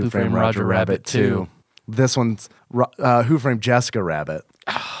Who Framed Roger Rabbit 2. This one's Who Framed Jessica Rabbit.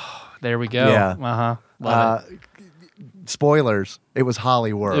 There we go. Yeah. Uh-huh. Love it. Spoilers, it was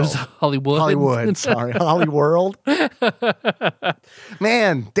Hollywood. It was Hollywood. Hollywood, sorry. Hollyworld.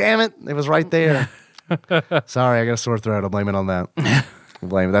 Man, damn it. It was right there. Sorry, I got a sore throat. I'll blame it on that.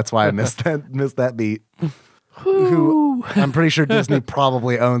 That's why I missed that beat. Who I'm pretty sure Disney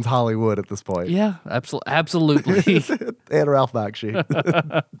probably owns Hollywood at this point. Yeah, absolutely. And Ralph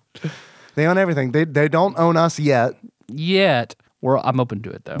Bakshi. They own everything. They don't own us yet. Yet, I'm open to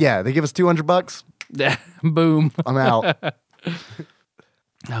it, though. Yeah, they give us $200. Boom. I'm out.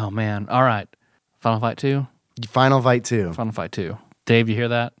 Oh, man. All right. Final Fight 2? Final Fight 2. Final Fight 2. Dave, you hear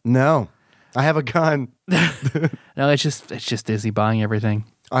that? No. I have a gun. No, it's just Disney buying everything.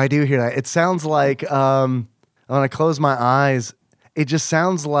 I do hear that. It sounds like when I close my eyes, it just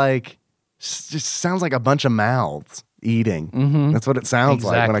sounds like a bunch of mouths eating. Mm-hmm. That's what it sounds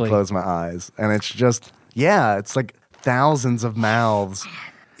like when I Exactly. close my eyes. And it's just, it's like thousands of mouths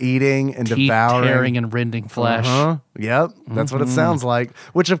eating and Teeth devouring. tearing and rending flesh. Uh-huh. Yep, that's what it sounds like.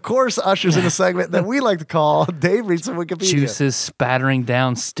 Which, of course, ushers in a segment that we like to call Dave Reads from Wikipedia. Juices spattering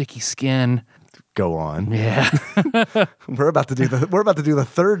down sticky skin. Go on. Yeah. We're about to do the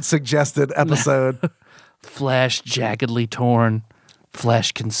third suggested episode. Flesh jaggedly torn.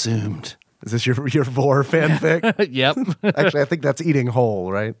 Flesh consumed. Is this your Vor fanfic? Yep. Actually, I think that's eating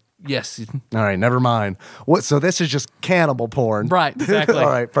whole, right? Yes. All right, never mind. What? So this is just cannibal porn, Right, exactly. All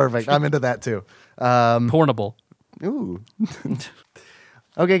right, perfect. I'm into that too. Pornable. Ooh.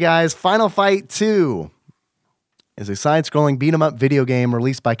 Okay, guys. Final Fight 2 is a side-scrolling beat-em-up video game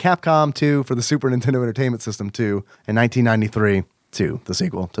released by Capcom 2 for the Super Nintendo Entertainment System 2 in 1993. 2, the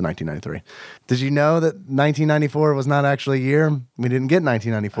sequel to 1993. Did you know that 1994 was not actually a year? We didn't get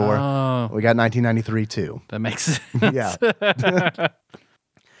 1994. Oh. We got 1993 too. That makes sense. Yeah.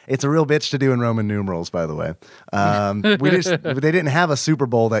 It's a real bitch to do in Roman numerals, by the way. They didn't have a Super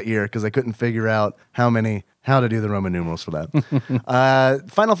Bowl that year because they couldn't figure out how to do the Roman numerals for that.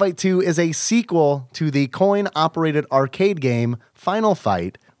 Final Fight 2 is a sequel to the coin-operated arcade game Final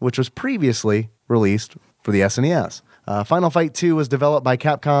Fight, which was previously released for the SNES. Final Fight 2 was developed by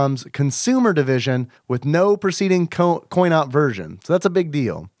Capcom's consumer division with no preceding coin-op version. So that's a big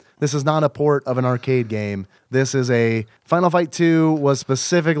deal. This is not a port of an arcade game. This is Final Fight 2 was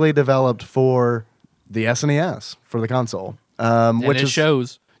specifically developed for the SNES, for the console. Which it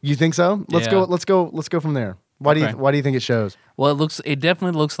shows. You think so? Let's Yeah. go from there. Why do you think it shows? Well, it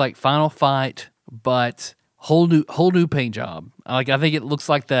definitely looks like Final Fight, but whole new paint job. I think it looks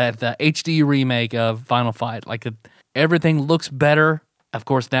like the HD remake of Final Fight. Everything looks better. Of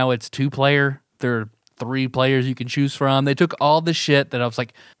course, now it's 2-player. There are 3 players you can choose from. They took all the shit that I was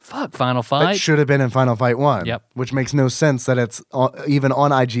like, fuck Final Fight. It should have been in Final Fight 1. Yep. Which makes no sense that it's even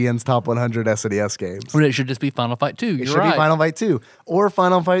on IGN's top 100 SNES games. But it should just be Final Fight 2. It should be Final Fight 2 or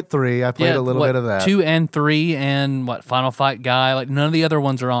Final Fight 3. I played a little bit of that. 2 and 3 and Final Fight Guy. None of the other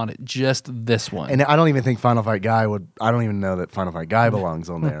ones are on it. Just this one. And I don't even think Final Fight Guy I don't even know that Final Fight Guy belongs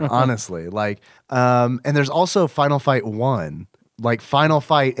on there, honestly. And there's also Final Fight 1. Final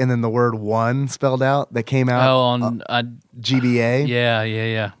Fight and then the word 1 spelled out that came out on GBA.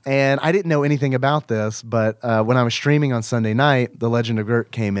 Yeah. And I didn't know anything about this, but when I was streaming on Sunday night, The Legend of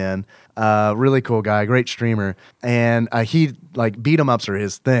Gert came in. Really cool guy, great streamer. And he, beat 'em ups are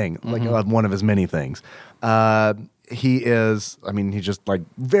his thing, one of his many things. He's just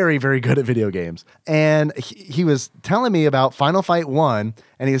very, very good at video games. And he was telling me about Final Fight 1,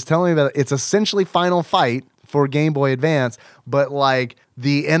 and he was telling me about it's essentially Final Fight for Game Boy Advance, but like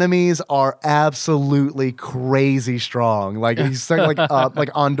the enemies are absolutely crazy strong. Like he's like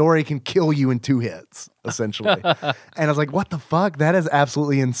Andori can kill you in 2 hits, essentially. And I was like, what the fuck? That is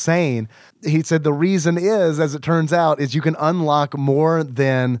absolutely insane. He said the reason is, as it turns out, is you can unlock more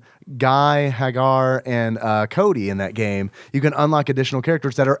than Guy, Hagar, and Cody in that game. You can unlock additional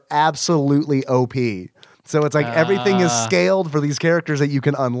characters that are absolutely OP. So it's like everything is scaled for these characters that you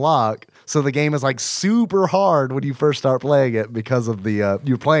can unlock. So the game is like super hard when you first start playing it because of the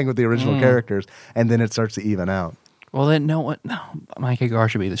you're playing with the original characters, and then it starts to even out. Well, then no, Mike Hagar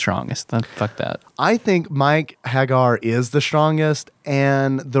should be the strongest. Fuck that. I think Mike Hagar is the strongest,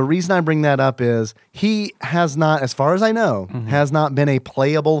 and the reason I bring that up is he has not, as far as I know, has not been a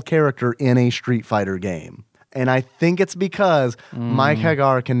playable character in a Street Fighter game. And I think it's because Mike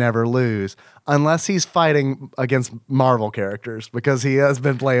Hagar can never lose unless he's fighting against Marvel characters, because he has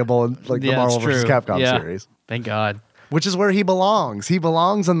been playable in like the Marvel vs. Capcom series. Thank God. Which is where he belongs. He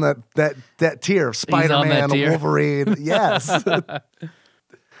belongs in that tier of Spider-Man, Wolverine. Yes.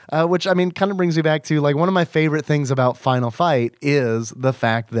 Which, I mean, kind of brings me back to, like, one of my favorite things about Final Fight is the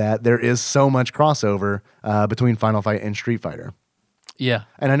fact that there is so much crossover between Final Fight and Street Fighter. Yeah.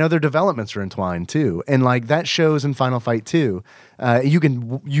 And I know their developments are entwined, too. And, like, that shows in Final Fight 2.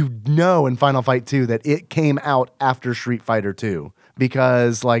 You know in Final Fight 2 that it came out after Street Fighter 2.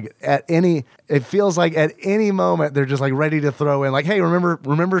 Because like it feels like at any moment they're just like ready to throw in like, hey,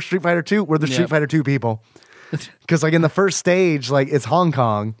 remember Street Fighter 2? We're the Street Fighter 2 people. Because like in the first stage, like it's Hong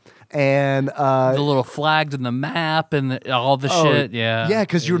Kong and the little flags in the map and all the shit. Yeah. Yeah,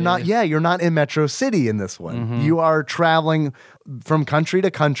 because you're not in Metro City in this one. You are traveling from country to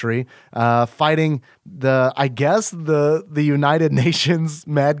country, fighting the United Nations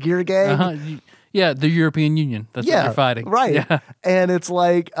Mad Gear Gang. Yeah, the European Union. That's what you're fighting. Right. Yeah. And it's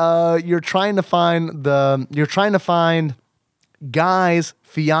like you're trying to find Guy's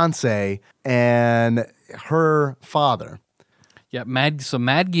fiance and her father. Yeah,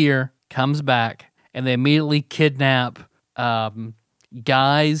 Mad Gear comes back and they immediately kidnap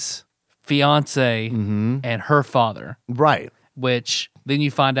Guy's fiance and her father. Right. Which then you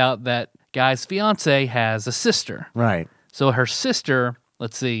find out that Guy's fiance has a sister. Right. So her sister,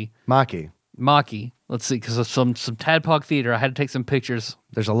 let's see. Maki. Let's see, because of some Tadpog Theater, I had to take some pictures.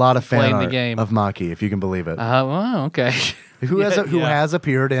 There's a lot of fan art the game. of Maki, if you can believe it. Well, okay. Who has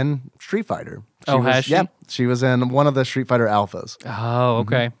appeared in Street Fighter. Has she? Yep. She was in one of the Street Fighter alphas. Oh,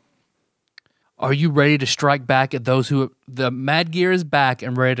 okay. Are you ready to strike back at those who... The Mad Gear is back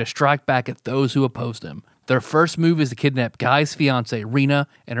and ready to strike back at those who opposed him. Their first move is to kidnap Guy's fiance, Rina,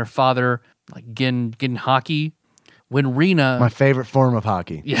 and her father, like Gen Hockey. When Rina... My favorite form of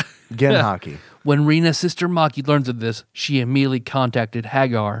hockey. Yeah. Gen Hockey. When Rina's sister Maki learns of this, she immediately contacted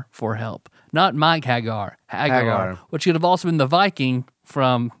Hagar for help. Not Mike Hagar. Which could have also been the Viking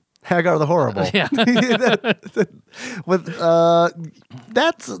from... Hagar the Horrible. Yeah.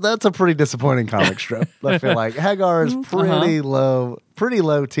 That's a pretty disappointing comic strip. I feel like Hagar is pretty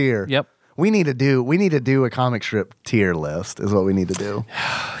low tier. Yep. We need to do a comic strip tier list is what we need to do.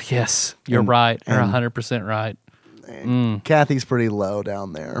 Yes, you're right. You're 100% right. Kathy's pretty low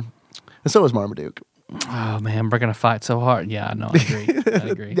down there. And so is Marmaduke. Oh man, we're gonna fight so hard. Yeah, no, I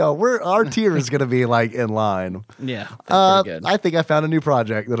agree. No, our tier is gonna be like in line. Yeah, that's pretty good. I think I found a new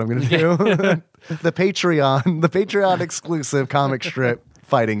project that I'm gonna do. the Patreon exclusive comic strip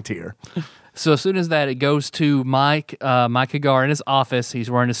fighting tier. So as soon as that, it goes to Mike Hagar in his office. He's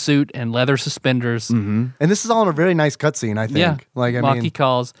wearing a suit and leather suspenders. Mm-hmm. And this is all in a very nice cutscene, I think. Yeah. Maki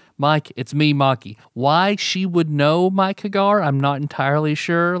calls, Mike, it's me, Maki. Why she would know Mike Hagar, I'm not entirely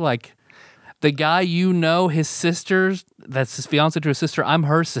sure. Like, the guy his sisters, that's his fiance to his sister, I'm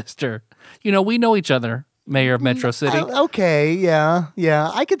her sister. We know each other, mayor of Metro City. Okay, yeah.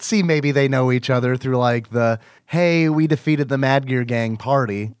 I could see maybe they know each other through like the, hey, we defeated the Mad Gear Gang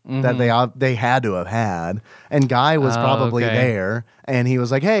party that they had to have had. And Guy was probably there. And he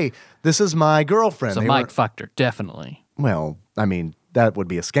was like, hey, this is my girlfriend. So Mike fucked her, definitely. Well, I mean, that would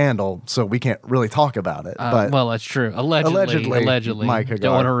be a scandal, so we can't really talk about it. But well, that's true. Allegedly. Mike Hagar.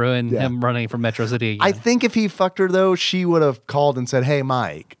 Don't want to ruin him running for Metro City again. I think if he fucked her, though, she would have called and said, hey,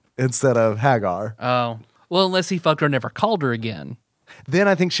 Mike, instead of Hagar. Oh. Well, unless he fucked her and never called her again. Then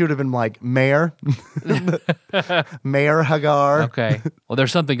I think she would have been like, Mayor. Mayor Hagar. Okay. Well,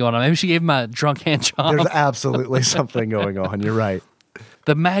 there's something going on. Maybe she gave him a drunk hand job. There's absolutely something going on. You're right.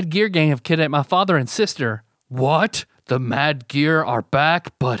 The Mad Gear Gang have kidnapped my father and sister. What? The Mad Gear are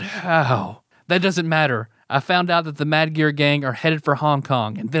back? But how? That doesn't matter. I found out that the Mad Gear Gang are headed for Hong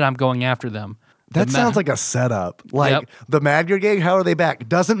Kong, and then I'm going after them. That sounds like a setup. Like the Mad Gear Gang, how are they back?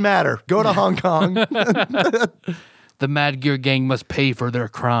 Doesn't matter. Go to Hong Kong. The Mad Gear Gang must pay for their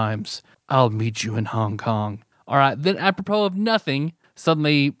crimes. I'll meet you in Hong Kong. All right. Then, apropos of nothing,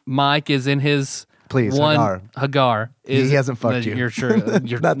 suddenly Mike is in his Hagar. He hasn't fucked you. You're sure.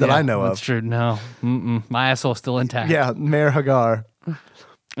 You're, Not that I know of. That's true. No. My asshole's still intact. Yeah, Mayor Hagar.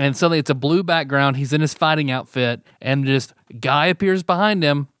 And suddenly it's a blue background. He's in his fighting outfit, and just Guy appears behind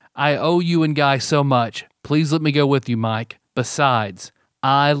him. I owe you and Guy so much. Please let me go with you, Mike. Besides,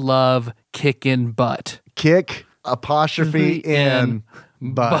 I love kicking butt. Kick apostrophe in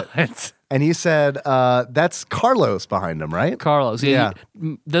butt. And he said that's Carlos behind him, right? Carlos. Yeah.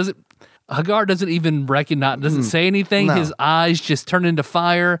 Hagar doesn't even recognize, doesn't say anything. No. His eyes just turn into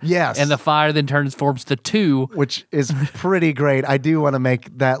fire. Yes. And the fire then transforms to 2. Which is pretty great. I do want to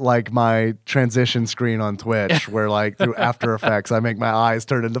make that like my transition screen on Twitch where like through After Effects, I make my eyes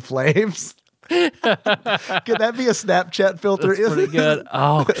turn into flames. Could that be a Snapchat filter? That's pretty good.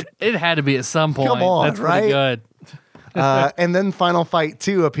 Oh, it had to be at some point. Come on, That's right? pretty good. And then Final Fight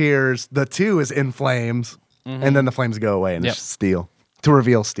 2 appears. The 2 is in flames. And then the flames go away and it's just steel. To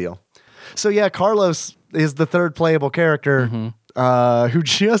reveal steel. So yeah, Carlos is the third playable character who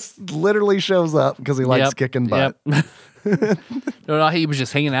just literally shows up because he likes kicking butt. No, he was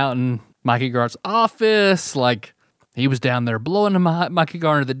just hanging out in Mike Hagar's office. Like, he was down there blowing Mike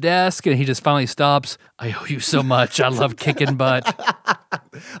Hagar under the desk, and he just finally stops. I owe you so much. I love kicking butt.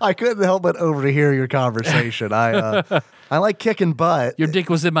 I couldn't help but overhear your conversation. I like kicking butt. Your dick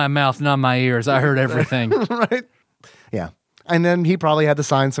was in my mouth, not my ears. I heard everything. Right? Yeah. And then he probably had to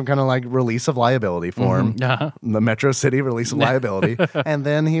sign some kind of like release of liability form, the Metro City release of liability. And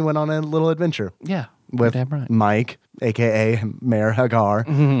then he went on a little adventure. Yeah. With damn right. Mike, a.k.a. Mayor Hagar,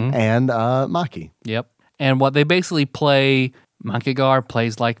 and Maki. Yep. And what they basically play, Mike Hagar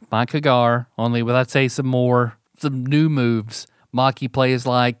plays like Mike Hagar, only with, I'd say, some new moves. Maki plays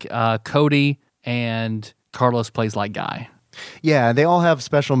like Cody, and Carlos plays like Guy. Yeah, they all have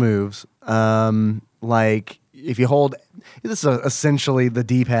special moves. Like, if you hold, this is essentially the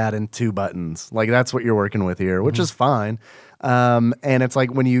D-pad and 2 buttons. Like, that's what you're working with here, which is fine. And it's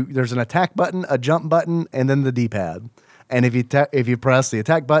like when there's an attack button, a jump button, and then the D-pad. And if you press the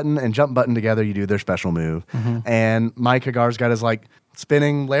attack button and jump button together, you do their special move. And Mike Hagar's got his like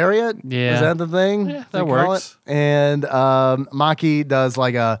spinning lariat. Yeah. Is that the thing? Yeah, that works. And Maki does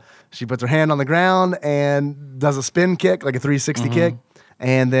she puts her hand on the ground and does a spin kick, like a 360 kick.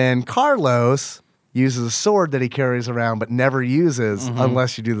 And then Carlos uses a sword that he carries around but never uses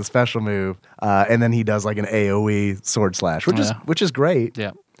unless you do the special move. And then he does like an AoE sword slash, which is great.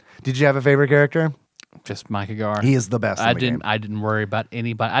 Yeah. Did you have a favorite character? Just Mike Hagar. He is the best. I didn't worry about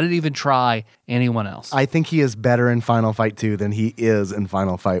anybody. I didn't even try anyone else. I think he is better in Final Fight 2 than he is in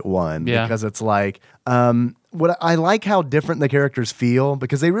Final Fight 1. Yeah. Because it's like, what I like how different the characters feel,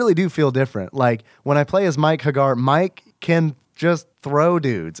 because they really do feel different. Like when I play as Mike Hagar, Mike can just throw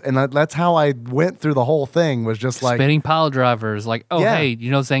dudes, and that's how I went through the whole thing. Was just like spinning pile drivers. Like, hey,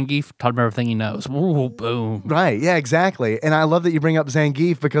 you know Zangief? Taught him everything he knows. Ooh, boom. Right? Yeah, exactly. And I love that you bring up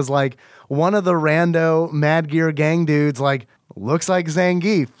Zangief because like one of the rando Mad Gear Gang dudes like looks like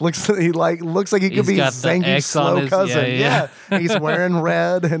Zangief. Looks like he could be Zangief's slow cousin. Yeah. He's wearing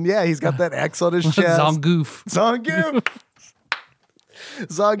red, and he's got that X on his chest. Zangouf.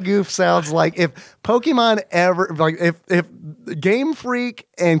 Zangouf sounds like if Pokemon ever, like if Game Freak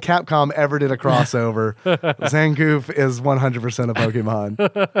and Capcom ever did a crossover, Zangouf is 100% a Pokemon.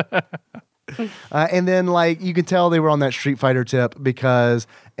 And then like you could tell they were on that Street Fighter tip because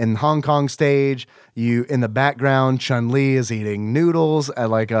in Hong Kong stage, in the background, Chun-Li is eating noodles at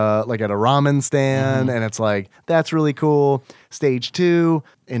like at a ramen stand, and it's like that's really cool. Stage 2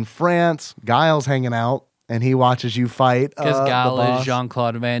 in France, Guile's hanging out. And he watches you fight. Because Guile is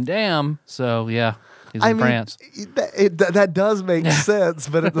Jean-Claude Van Damme. So, yeah, he's in France. That does make sense.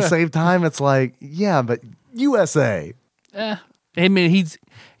 But at the same time, it's like, yeah, but USA. I mean,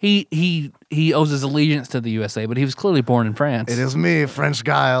 he owes his allegiance to the USA, but he was clearly born in France. It is me, French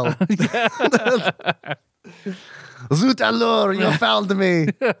Guile. Zut alors, you found me,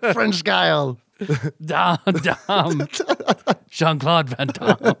 French Guile. Dom. Jean-Claude Van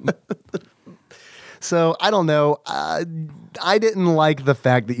Damme. So I don't know. I didn't like the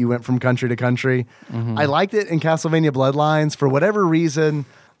fact that you went from country to country. I liked it in Castlevania Bloodlines. For whatever reason,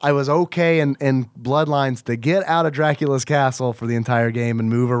 I was okay in Bloodlines to get out of Dracula's castle for the entire game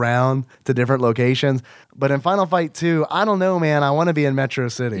and move around to different locations. But in Final Fight 2, I don't know, man. I want to be in Metro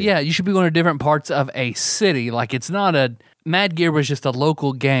City. Yeah, you should be going to different parts of a city. Like, it's not Mad Gear was just a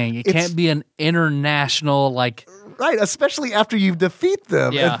local gang. It can't be an international, like... Right, especially after you defeat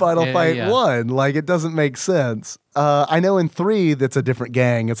them Yeah, in Final yeah, Fight yeah. 1. Like, it doesn't make sense. I know in 3, that's a different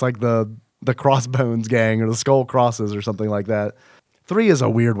gang. It's like the Crossbones gang or the Skull Crosses or something like that. 3 is a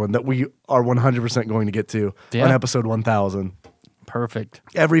weird one that we are 100% going to get to Yeah. on episode 1000. Perfect.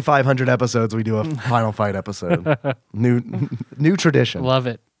 Every 500 episodes, we do a Final Fight episode. New tradition. Love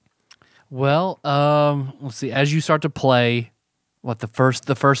it. Well, let's see. As you start to play, the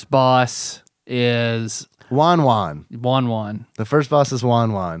first boss is Wan Wan. Wan. The first boss is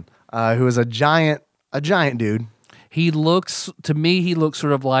Wan Wan, who is a giant dude. He looks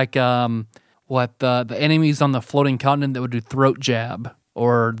sort of like the enemies on the floating continent that would do throat jab,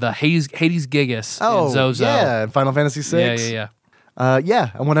 or the Hades Gigas Oh, in Zozo. yeah, in Final Fantasy VI. Yeah. Yeah,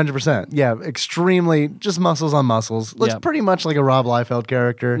 100%. Yeah, extremely just muscles on muscles. Looks Yep. pretty much like a Rob Liefeld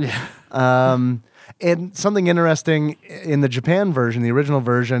character. And something interesting in the Japan version, the original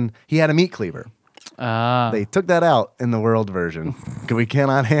version, he had a meat cleaver. They took that out in the world version. 'Cause we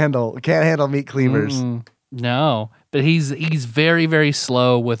can't handle meat cleavers. No, but he's very, very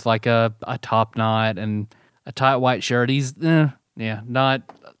slow with like a top knot and a tight white shirt. He's not.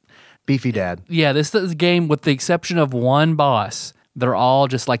 Beefy dad. Yeah, this is a game with the exception of one boss. They're all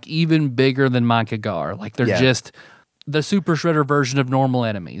just like even bigger than Mike Gar. Like they're Yeah. just the Super Shredder version of normal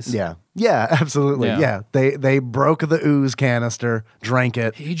enemies. Yeah. Yeah, absolutely. Yeah. Yeah. They broke the ooze canister, drank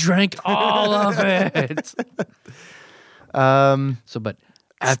it. He drank all of it. But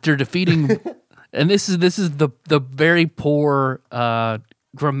after defeating, and this is the very poor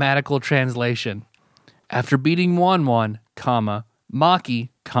grammatical translation. After beating Wan, Maki,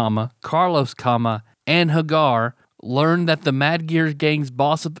 Carlos, and Hagar learned that the Mad Gear Gang's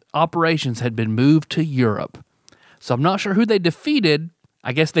boss of operations had been moved to Europe. So I'm not sure who they defeated.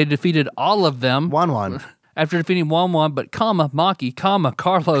 I guess they defeated all of them. Wan. After defeating Wan, but Maki,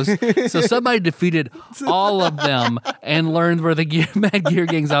 Carlos. So somebody defeated all of them and learned where the Mad Gear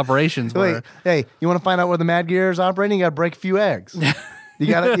Gang's operations were. Wait, hey, you want to find out where the Mad Gear is operating? You got to break a few eggs. You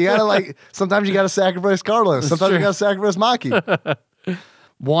gotta like. Sometimes you gotta sacrifice Carlos. Sometimes you gotta sacrifice Maki.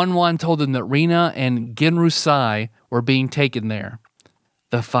 Wan told them that Rina and Genrusai were being taken there.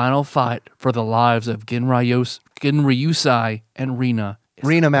 The final fight for the lives of Genryusai and Rina is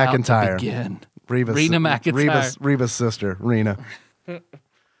Rina about to McIntyre. begin. Rena McIntyre. Reba's sister, Rena.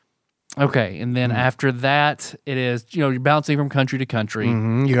 Okay, and then after that, it is you're bouncing from country to country.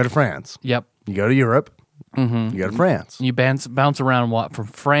 You go to France. Yep. You go to Europe. You go to France. You bounce around from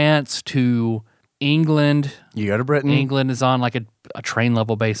France to England. You go to Britain. England is on like a train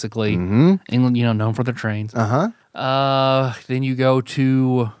level, basically. England, known for their trains. Then you go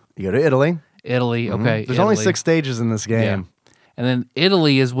to You go to Italy. Italy. Okay, There's only Italy. 6 stages in this game. Yeah. And then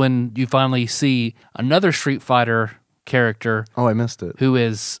Italy is when you finally see another Street Fighter character Oh, I missed it. who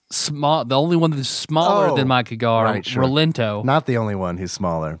is small. The only one that's smaller Oh, than Mike Gar, right, sure. Rolento. Not the only one who's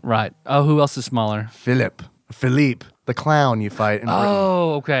smaller. Right. Oh, who else is smaller? Philippe, the clown you fight in Britain.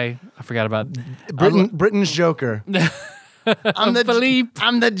 Oh, okay. I forgot about Britain's Joker. I'm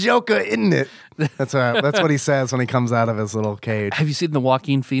the Joker, isn't it? That's what he says when he comes out of his little cage. Have you seen the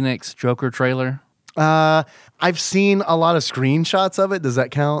Joaquin Phoenix Joker trailer? I've seen a lot of screenshots of it. Does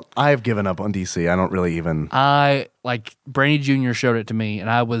that count? I've given up on DC. I don't really even. Brandy Jr. showed it to me, and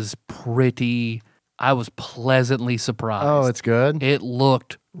I was pleasantly surprised. Oh, it's good. It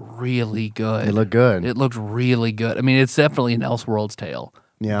looked really good. It looked good. It looked really good. I mean, it's definitely an Elseworlds tale.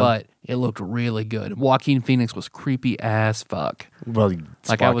 Yeah. But it looked really good. Joaquin Phoenix was creepy as fuck. Well,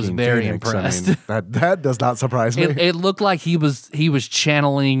 Like, I was Joaquin very Phoenix, impressed. I mean, that does not surprise me. It looked like he was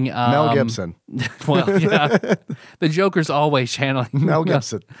channeling Mel Gibson. Well, yeah, the Joker's always channeling Mel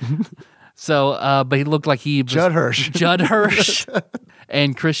Gibson. So, but he looked like he was Judd Hirsch. Judd Hirsch,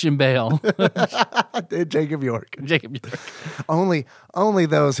 and Christian Bale, Jacob York. Jacob York. Only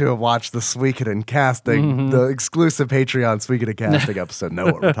those who have watched the Suikoden casting, the exclusive Patreon Suikoden casting episode, know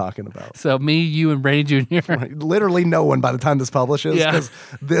what we're talking about. So me, you, and Brandy Jr. Literally no one by the time this publishes, Yeah. because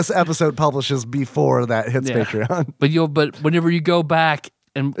this episode publishes before that hits Yeah. Patreon. But whenever you go back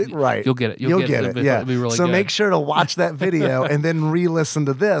and Right. you'll get it. You'll get it. Yeah. It'll be really so good. make sure to watch that video and then re-listen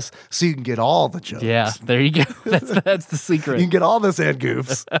to this so you can get all the jokes. Yeah, there you go. That's the secret. You can get all the sad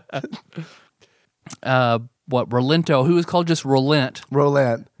goofs. Rolento, who is called just Rolent.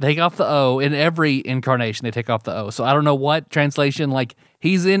 Roulette. Take off the O in every incarnation. They take off the O. So I don't know what translation. Like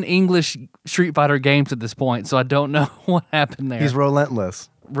he's in English Street Fighter games at this point. So I don't know what happened there. He's relentless.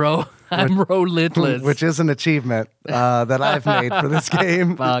 I'm relentless. Which is an achievement that I've made for this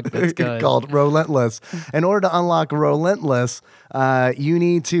game. Fuck, that's good. Called Relentless. In order to unlock Relentless, you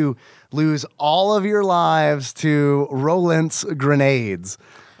need to lose all of your lives to Rolent's grenades.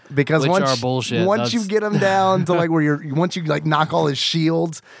 because which once are bullshit. Once you get him down to like where once you like knock all his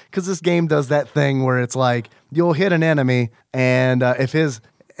shields, because this game does that thing where it's like you'll hit an enemy and if his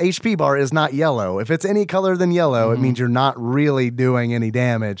HP bar is not yellow. If it's any color than yellow, it means you're not really doing any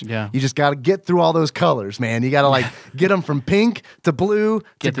damage. Yeah. You just got to get through all those colors, man. You got to like get them from pink to blue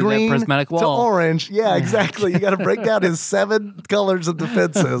Get to through that green prismatic to wall. orange. Yeah, exactly. You got to break down his 7 colors of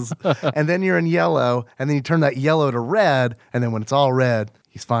defenses. And then you're in yellow, and then you turn that yellow to red, and then when it's all red,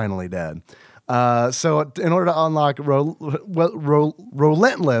 he's finally dead. So in order to unlock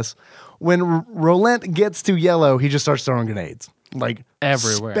Relentless, when Rolent gets to yellow, he just starts throwing grenades. Like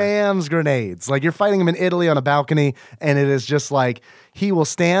Everywhere. spams grenades. Like you're fighting him in Italy on a balcony, and it is just like he will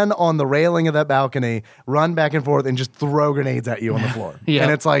stand on the railing of that balcony, run back and forth, and just throw grenades at you on the floor. Yeah.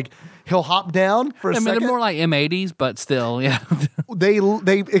 And it's like he'll hop down for a I mean, second. they're more like M80s, but still, yeah. They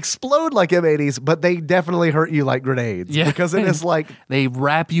explode like M80s, but they definitely hurt you like grenades. Yeah. Because it is like They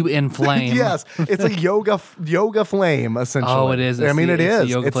wrap you in flame. yes, it's a yoga flame essentially. Oh, it is. I mean, It's it the is.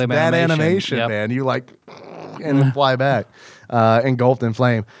 yoga It's flame that animation. animation, Yep. man. You like and then fly back, engulfed in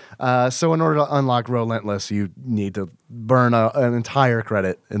flame. So in order to unlock Relentless, you need to burn an entire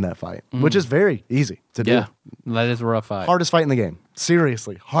credit in that fight, which is very easy to do. Yeah, that is a rough fight. Hardest fight in the game.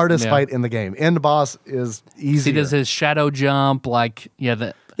 Seriously, hardest Yeah. fight in the game. End boss is easy. He does his shadow jump, like,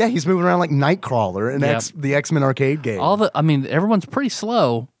 yeah, Yeah, he's moving around like Nightcrawler in Yep. the X-Men arcade game. everyone's pretty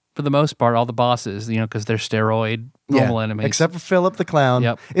slow for the most part, all the bosses, because they're steroid normal enemies. Except for Philip the Clown.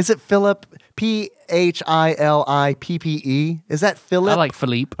 Yep. Is it Philip? Philippe? Is that Philip? I like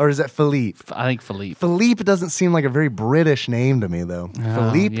Philippe. Or is that Philippe? I think Philippe. Philippe doesn't seem like a very British name to me, though.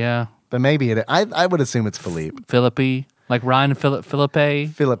 Philippe? Yeah. But maybe I would assume it's Philippe. Philippi. Like Ryan Philippe. Philippe.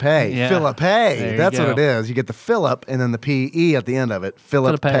 Yeah. Philippe. There you That's what it go. is. You get the Philip and then the P-E at the end of it.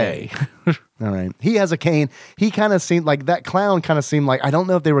 Philippe. All right. He has a cane. He kind of seemed like that clown kind of seemed like, I don't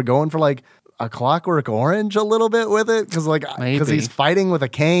know if they were going for like a Clockwork Orange a little bit with it because Maybe. he's fighting with a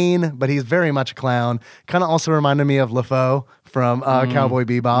cane, but he's very much a clown. Kind of also reminded me of LeFou from Cowboy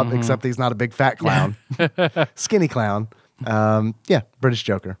Bebop, except he's not a big fat clown, skinny clown. Yeah, British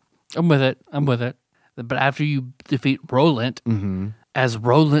Joker. I'm with it. But after you defeat Roland, as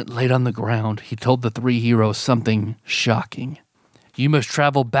Roland laid on the ground, he told the 3 heroes something shocking. You must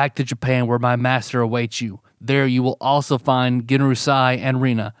travel back to Japan where my master awaits you. There you will also find Genrusai and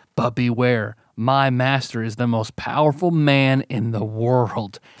Rina. But beware, my master is the most powerful man in the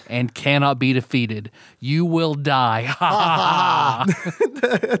world and cannot be defeated. You will die. Ha ha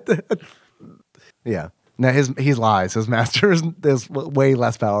ha. Yeah. Now he lies. His master is way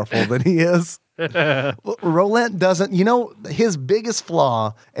less powerful than he is. Roland doesn't. His biggest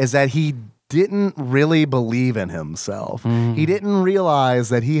flaw is that he didn't really believe in himself. He didn't realize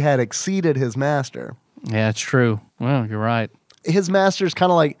that he had exceeded his master. Yeah, it's true. Well, you're right. His master's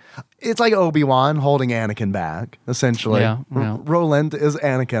kind of like, it's like Obi-Wan holding Anakin back, essentially. Yeah. Roland is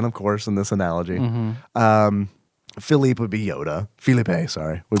Anakin, of course, in this analogy. Philippe would be Yoda. Philippe,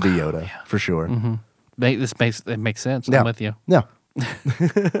 sorry, would be Yoda for sure. It makes sense. Yeah. I'm with you. Yeah.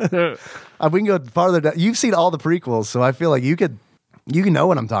 We can go farther down. You've seen all the prequels, so I feel like you know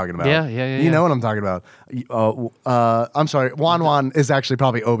what I'm talking about. Yeah. You know what I'm talking about. I'm sorry. Wan is actually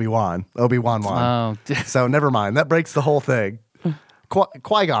probably Obi-Wan. Obi-Wan. Oh, So never mind. That breaks the whole thing.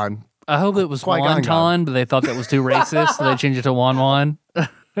 Qui-Gon. I hope it was Qui-Gon wonton, but they thought that was too racist, so they changed it to wan.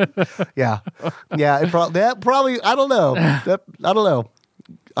 Yeah. Yeah. That probably, I don't know. I don't know.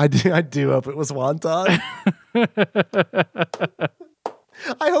 I do hope it was wonton.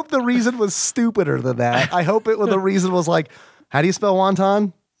 I hope the reason was stupider than that. I hope the reason was like, how do you spell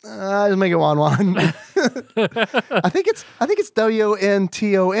wonton? I just make it wan. I think it's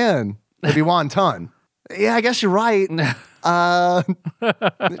WONTON. It'd be wonton. Yeah, I guess you're right.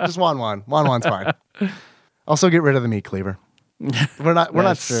 Just wan. Wan's fine. Also, get rid of the meat cleaver. We're not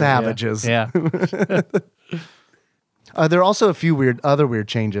That's true, savages. Yeah. There are also a few other weird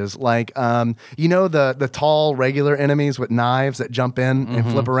changes, like the tall regular enemies with knives that jump in and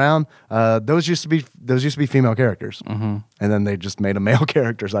flip around. Those used to be female characters, and then they just made them male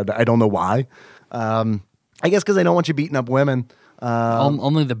characters. I don't know why. I guess because they don't want you beating up women.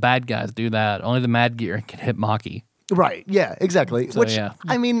 Only the bad guys do that. Only the Mad Gear can hit Maki. Right? Yeah, exactly. So, Which yeah.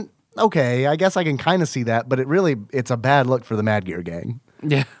 I mean, okay, I guess I can kind of see that, but it's a bad look for the Mad Gear gang.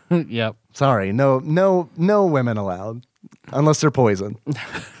 Yeah. Yep. Sorry, no women allowed, unless they're poison.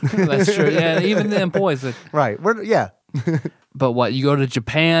 That's true. Yeah. Even then, poison. Right? But what, you go to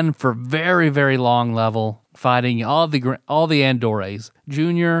Japan for very, very long level, fighting all the Andores,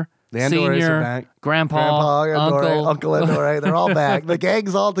 Junior, The Andores Senior, are back. Grandpa, Andore, Uncle Andore, they're all back. The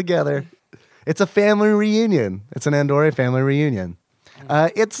gang's all together. It's a family reunion. It's an Andore family reunion.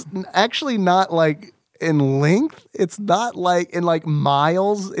 It's actually not like in length. It's not like in like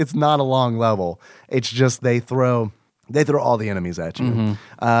miles. It's not a long level. It's just they throw all the enemies at you.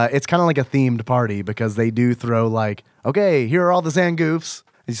 It's kind of like a themed party because they do throw like, okay, here are all the Zangoofs.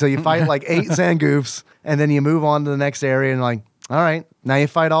 So you fight like 8 Zangoofs, and then you move on to the next area and like, all right, now you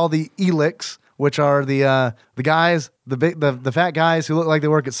fight all the Elix, which are the guys, the fat guys who look like they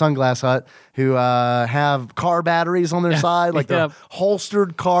work at Sunglass Hut, who have car batteries on their side, like they're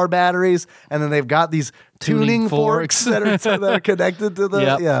holstered car batteries, and then they've got these tuning forks that are connected to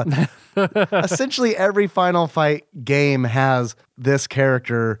the Essentially, every Final Fight game has this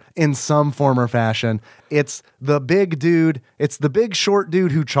character in some form or fashion. It's the big dude. It's the big short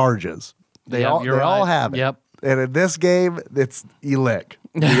dude who charges. They all have it. Yep. And in this game, it's Elick,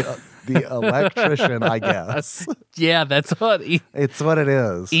 the electrician, I guess. Yeah, that's what. It's what it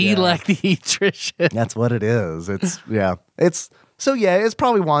is. Elick the electrician. That's what it is. It's it's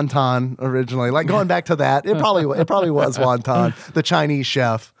probably wonton originally. Like going back to that, it probably was wonton, the Chinese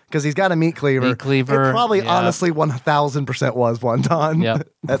chef. Because he's got a meat cleaver. It probably honestly 1,000% was wonton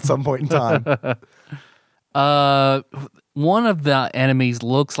at some point in time. One of the enemies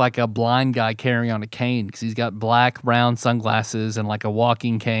looks like a blind guy carrying on a cane because he's got black round sunglasses and like a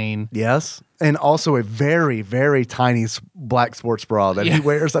walking cane. Yes. And also a very, very tiny black sports bra that he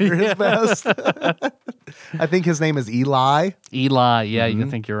wears under his vest. I think his name is Eli. Eli, yeah, you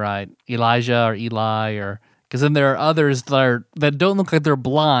think you're right. Elijah or Eli or... Because then there are others that don't look like they're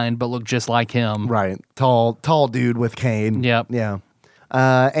blind, but look just like him. Right. Tall dude with cane. Yep. Yeah.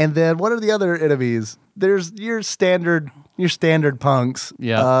 And then what are the other enemies? There's your standard punks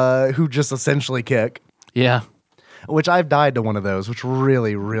who just essentially kick. Yeah. Which I've died to one of those, which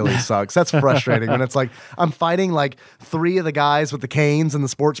really, really sucks. That's frustrating when it's like I'm fighting like 3 of the guys with the canes and the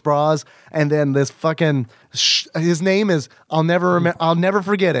sports bras, and then this fucking his name is I'll never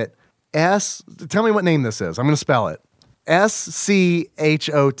forget it. Tell me what name this is. I'm going to spell it. Schot.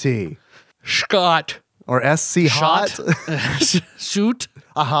 Scott. Or SC Hot. Shoot.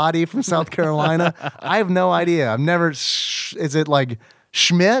 A hottie from South Carolina. I have no idea. I've never... is it like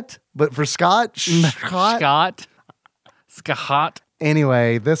Schmidt, but for Scott? Scott.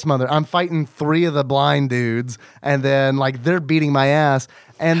 Anyway, I'm fighting 3 of the blind dudes, and then like they're beating my ass.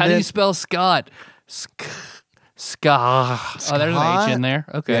 And How do you spell Scott? Ska. Oh, there's an H in there.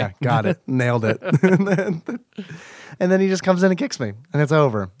 Okay. Yeah, got it. Nailed it. And then he just comes in and kicks me, and it's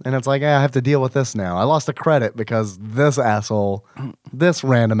over. And it's like, I have to deal with this now. I lost a credit because this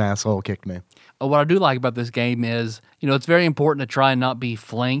random asshole kicked me. What I do like about this game is, it's very important to try and not be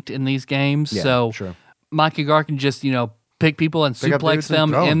flanked in these games. Yeah, so sure. Mike Gar can just, pick people and suplex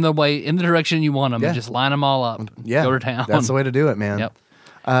them in the direction you want them and just line them all up. Yeah. Go to town. That's the way to do it, man. Yep.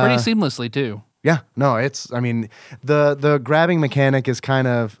 Pretty seamlessly, too. Yeah, no, the grabbing mechanic is kind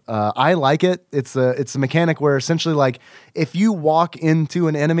of, I like it. It's a mechanic where essentially like if you walk into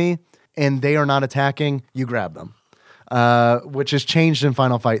an enemy and they are not attacking, you grab them, which has changed in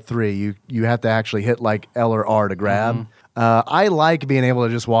Final Fight 3. You have to actually hit like L or R to grab. I like being able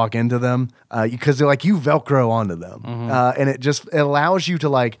to just walk into them because they're like you Velcro onto them, and it allows you to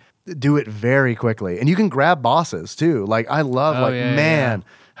like do it very quickly. And you can grab bosses too. Like I love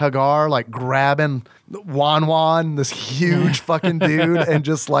Hagar like grabbing Wan, this huge fucking dude, and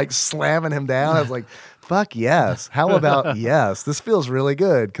just like slamming him down. I was like, fuck yes. How about yes? This feels really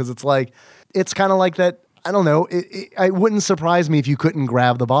good because it's like, it's kind of like that. I don't know. It wouldn't surprise me if you couldn't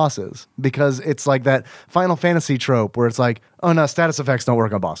grab the bosses because it's like that Final Fantasy trope where it's like, oh no, status effects don't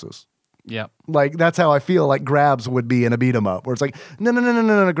work on bosses. Yep. Like that's how I feel like grabs would be in a beat 'em up, where it's like,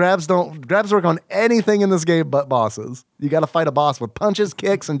 no, grabs work on anything in this game but bosses. You got to fight a boss with punches,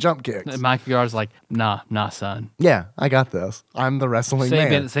 kicks, and jump kicks. And Mike Gar's like, nah, son. Yeah, I got this. I'm the wrestling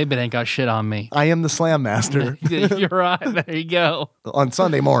man. Saban ain't got shit on me. I am the Slam Master. You're right. There you go. On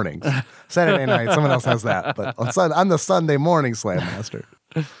Sunday mornings, Saturday night, someone else has that, but I'm the Sunday morning Slam Master.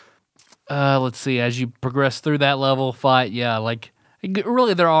 Let's see. As you progress through that level fight, like.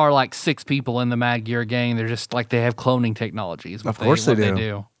 Really, there are like 6 people in the Mad Gear gang. They're just like they have cloning technologies. Of course they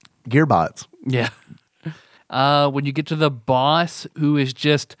do. Gearbots. Yeah. When you get to the boss, who is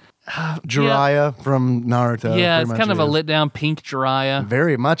just Jiraiya from Naruto. Yeah, it's kind of a lit down pink Jiraiya.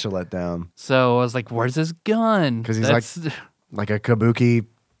 Very much a letdown. So I was like, "Where's this gun?" Because he's like a Kabuki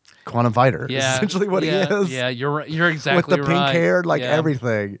quantum fighter. Yeah, is essentially what he is. Yeah, you're exactly right. With the pink hair,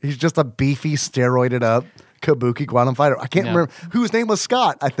 everything. He's just a beefy, steroided up Kabuki quantum fighter. I can't remember whose name was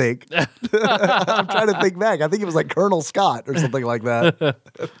Scott. I think I'm trying to think back. I think it was like Colonel Scott or something like that.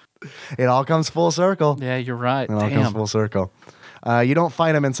 It all comes full circle. Yeah, you're right. It all comes full circle. You don't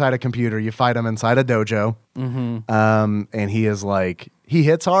fight him inside a computer. You fight him inside a dojo. And he is like, he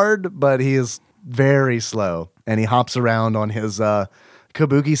hits hard, but he is very slow. And he hops around on his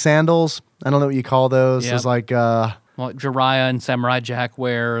kabuki sandals. I don't know what you call those. Yep. It's like... Like Jiraiya and Samurai Jack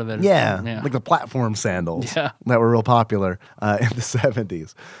wear. like the platform sandals Yeah. that were real popular in the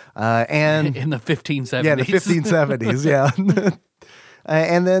 70s. And in the 1570s. yeah, the 1570s, yeah.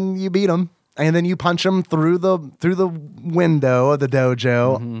 And then you beat him, and then you punch him through the window of the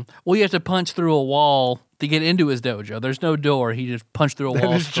dojo. Well, you have to punch through a wall to get into his dojo. There's no door. He just punched through a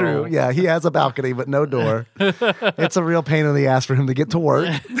wall. That is true. Yeah, he has a balcony, but no door. It's a real pain in the ass for him to get to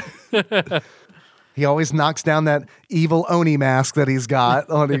work. He always knocks down that evil Oni mask that he's got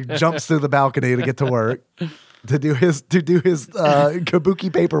when he jumps through the balcony to get to work. To do his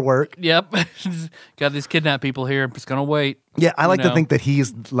kabuki paperwork. Yep. Got these kidnapped people here. I'm just going to wait. Yeah, I like to think that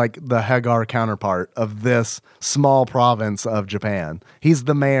he's like the Hagar counterpart of this small province of Japan. He's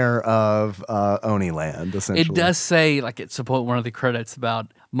the mayor of Oni Land, essentially. It does say, like it's one of the credits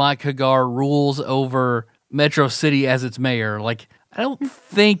about Mike Hagar rules over Metro City as its mayor. Like, I don't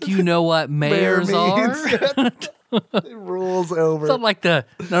think you know what mayors are. It rules over. It's not like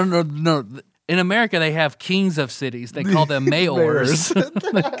no. In America, they have kings of cities. They call them mayors.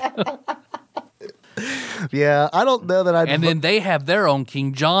 Yeah, I don't know that I'd... And then they have their own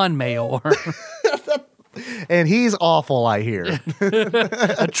king, John Mayor. And he's awful, I hear.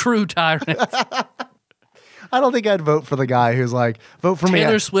 A true tyrant. I don't think I'd vote for the guy who's like, vote for me.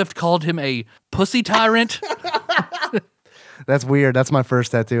 Taylor Swift called him a pussy tyrant. That's weird. That's my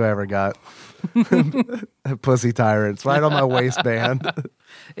first tattoo I ever got. Pussy tyrants, right on my waistband. But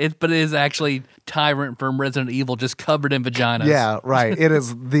it is actually Tyrant from Resident Evil, just covered in vaginas. Yeah, right. It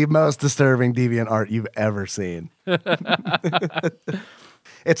is the most disturbing deviant art you've ever seen.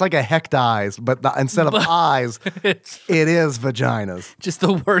 It's like a hecked eyes, but instead of eyes, it is vaginas. Just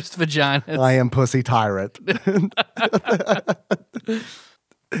the worst vaginas. I am Pussy Tyrant.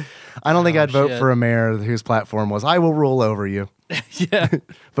 I don't think I'd vote for a mayor whose platform was, I will rule over you. Yeah.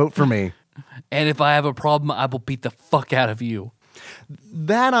 Vote for me. And if I have a problem, I will beat the fuck out of you.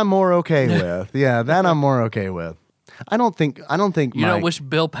 That I'm more okay with. Yeah, that I'm more okay with. I don't think You don't wish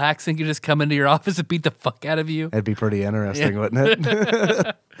Bill Paxton could just come into your office and beat the fuck out of you? It'd be pretty interesting, wouldn't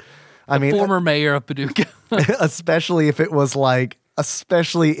it? I mean, Former mayor of Paducah. especially if it was one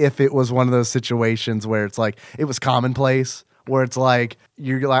of those situations where it's like it was commonplace, where it's like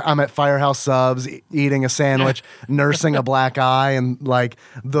you're like, I'm at Firehouse Subs eating a sandwich, nursing a black eye, and like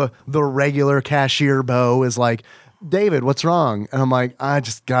the regular cashier Bo is like, David, what's wrong? And I'm like, I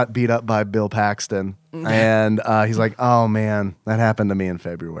just got beat up by Bill Paxton. And he's like, oh man, that happened to me in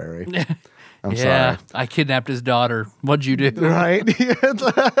February. I'm sorry. I kidnapped his daughter. What'd you do? Right?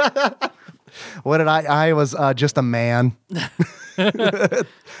 What did I was just a man. I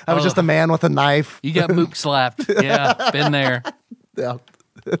was just a man with a knife. You got mook slapped. Yeah, been there. Yeah.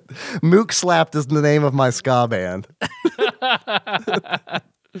 Mook Slapped is the name of my ska band.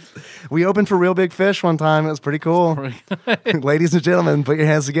 We opened for Real Big Fish one time. It was pretty cool. Ladies and gentlemen, put your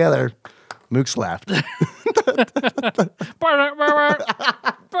hands together. Mook Slapped. Have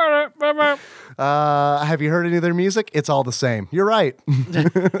you heard any of their music? It's all the same. You're right.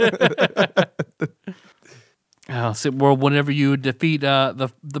 Whenever you defeat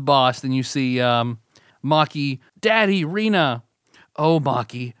the boss, then you see Maki, Daddy, Rena. Oh,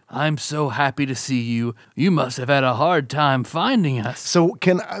 Maki, I'm so happy to see you. You must have had a hard time finding us. So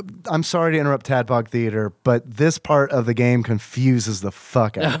I'm sorry to interrupt Tadpog Theater, but this part of the game confuses the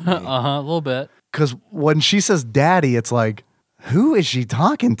fuck out of me. A little bit. Because when she says daddy, it's like, who is she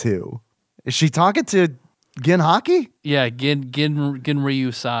talking to? Is she talking to Gin Hockey? Yeah, Gin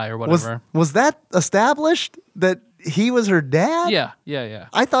Ryu Sai or whatever. Was that established that he was her dad? Yeah.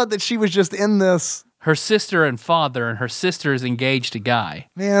 I thought that she was just in this. Her sister and father, and her sister is engaged to Guy.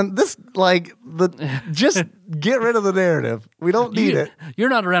 Man, just get rid of the narrative. We don't need it. You're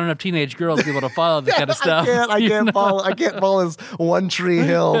not around enough teenage girls to be able to follow this kind of stuff. I can't follow his One Tree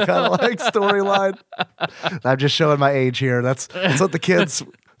Hill kind of like storyline. I'm just showing my age here. That's what the kids.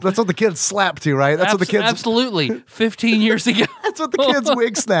 That's what the kids slap to, right? That's what the kids. Absolutely, 15 years ago. That's what the kids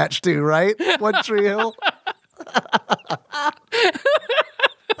wig snatch to, right? One Tree Hill.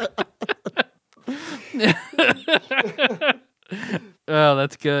 Oh,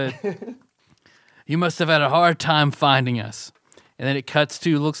 that's good. You must have had a hard time finding us. And then it cuts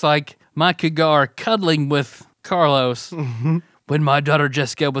to, looks like Mike Hagar cuddling with Carlos. Mm-hmm. When my daughter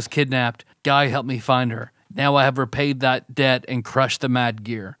Jessica was kidnapped, Guy helped me find her. Now I have repaid that debt and crushed the Mad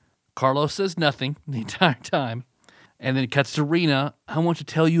Gear. Carlos says nothing the entire time. And then it cuts to Rena. I want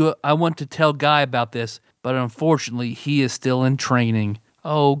to tell Guy about this. but unfortunately, he is still in training.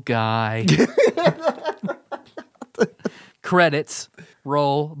 Oh, guy. Credits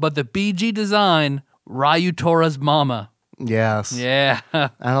roll, but the BG design, Ryu Tora's mama. Yes. Yeah.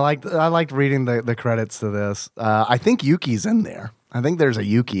 I liked reading the credits to this. I think Yuki's in there. I think there's a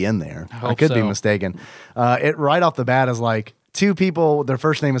Yuki in there. I could be so. mistaken. It right off the bat is like two people. Their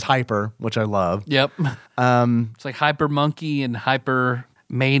first name is Hyper, which I love. Yep. It's like Hyper Monkey and Hyper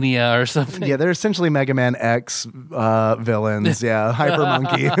Mania or something. Yeah, they're essentially Mega Man X villains. Yeah, Hyper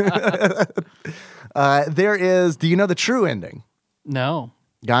Monkey. There is. Do you know the true ending? No.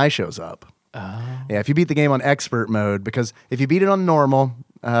 Guy shows up. Oh. Yeah, if you beat the game on expert mode, because if you beat it on normal,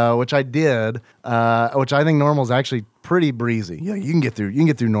 which I did, which I think normal is actually pretty breezy. Yeah, you can get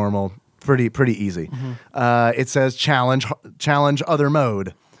through normal pretty easy. It says challenge other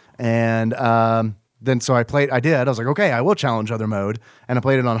mode, and then so I was like, okay, I will challenge other mode, and I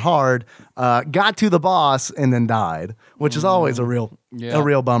played it on hard, got to the boss, and then died, which is always a real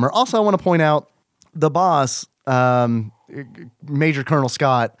bummer. Also, I want to point out the boss, Major Colonel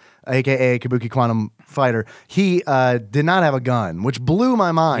Scott, aka Kabuki Quantum Fighter, he did not have a gun, which blew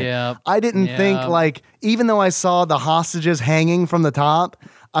my mind. Yep. I didn't think, like, even though I saw the hostages hanging from the top,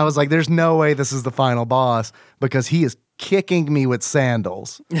 I was like, there's no way this is the final boss, because he is kicking me with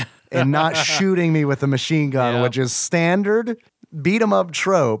sandals and not shooting me with a machine gun, Yep. which is standard beat 'em up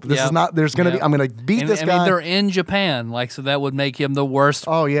trope. This is Yep. not, there's going to be, I'm going to beat this I guy. mean, they're in Japan, like, so that would make him the worst,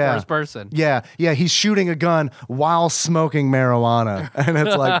 worst person. Yeah, he's shooting a gun while smoking marijuana. And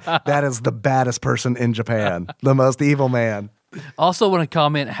it's like, that is the baddest person in Japan, the most evil man. Also want to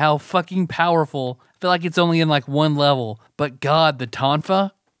comment how fucking powerful. I feel like it's only in like one level, but God, the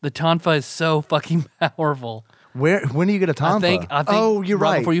Tonfa is so fucking powerful. When do you get a Tonfa? I think oh, you're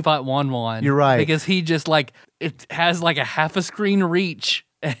right. before you fight Wan. You're right. Because he just like, it has like a half a screen reach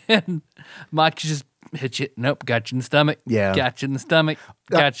and Mike just hit you. Nope, got you in the stomach. Yeah. Got you in the stomach.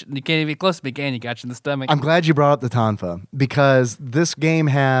 Got you. You can't even get close to me, can you? Got you in the stomach. I'm glad you brought up the Tonfa, because this game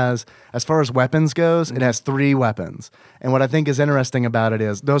has, as far as weapons goes, it has 3 weapons. And what I think is interesting about it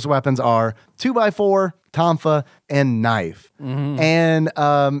is those weapons are 2x4, Tonfa, and knife. And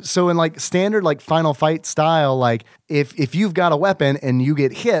so in like standard like Final Fight style, like if you've got a weapon and you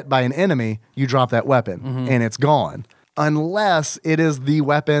get hit by an enemy, you drop that weapon and it's gone. Unless it is the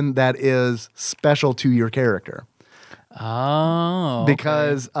weapon that is special to your character. Oh.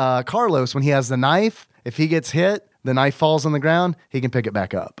 Because Carlos, when he has the knife, if he gets hit, the knife falls on the ground, he can pick it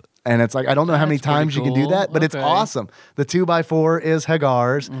back up. And it's like, I don't know how many That's pretty times you can do cool. that, but it's Okay. awesome. The 2x4 is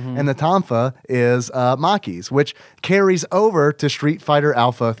Hagar's, and the Tonfa is Maki's, which carries over to Street Fighter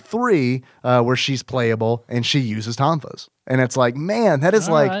Alpha 3, where she's playable and she uses Tonfas. And it's like, man, that is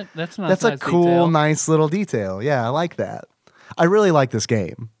All like, right. That's a that's a nice cool, detail. nice little detail. Yeah, I like that. I really like this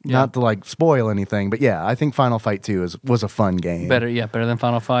game. Yeah. Not to like spoil anything, but yeah, I think Final Fight 2 was a fun game. Better than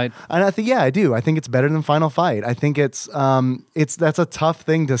Final Fight. And I think, yeah, I do. I think it's better than Final Fight. I think it's that's a tough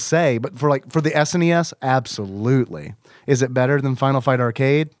thing to say, but for the SNES, absolutely. Is it better than Final Fight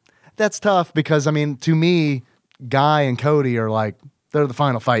Arcade? That's tough because, I mean, to me, Guy and Cody are like, they're the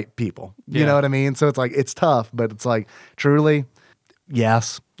Final Fight people. You Yeah. know what I mean? So it's like, it's tough, but it's like, truly,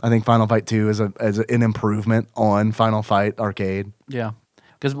 yes, I think Final Fight 2 is an improvement on Final Fight Arcade. Yeah.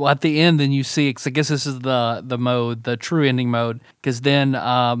 Because at the end, then you see, 'cause I guess this is the mode, the true ending mode, because then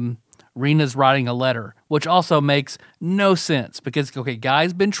Rena's writing a letter, which also makes no sense because, okay,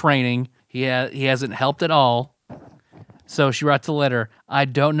 Guy's been training. He hasn't helped at all. So she writes a letter. I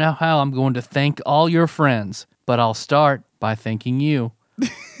don't know how I'm going to thank all your friends, but I'll start by thanking you.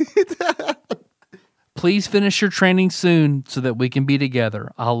 Please finish your training soon so that we can be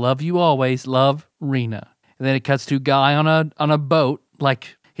together. I'll love you always. Love, Rena. And then it cuts to Guy on a boat.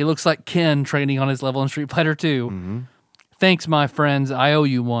 Like, he looks like Ken training on his level in Street Fighter 2. Thanks, my friends. I owe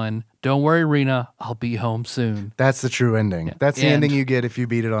you one. Don't worry, Rena. I'll be home soon. That's the true ending. Yeah. That's the And- ending you get if you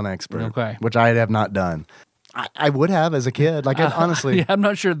beat it on Expert, Okay. which I have not done. I would have as a kid. Like, honestly, Yeah, I'm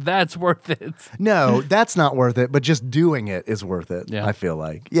not sure that's worth it. no, that's not worth it, but just doing it is worth it, Yeah. I feel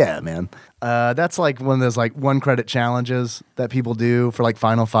like. Yeah, man. That's like one of those like 1 credit challenges that people do for like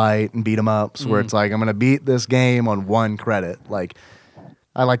Final Fight and beat 'em ups where it's like, I'm going to beat this game on 1 credit. Like,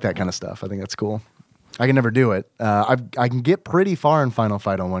 I like that kind of stuff. I think that's cool. I can never do it. I can get pretty far in Final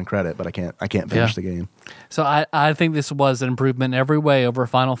Fight on 1 credit, but I can't finish Yeah. the game. So I think this was an improvement in every way over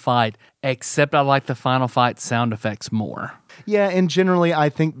Final Fight, except I like the Final Fight sound effects more. Yeah, and generally, I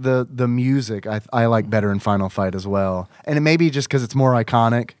think the music I like better in Final Fight as well. And it may be just because it's more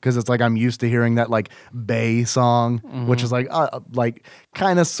iconic, because it's like I'm used to hearing that like Bay song, which is like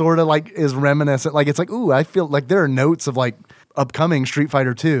kind of sort of like is reminiscent. Like it's like, ooh, I feel like there are notes of like upcoming Street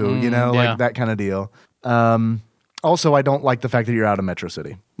Fighter 2, you know, yeah. like that kind of deal. Also, I don't like the fact that you're out of Metro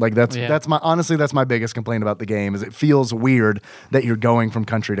City. Like that's my biggest complaint about the game is it feels weird that you're going from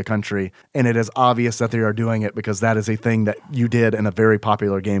country to country, and it is obvious that they are doing it because that is a thing that you did in a very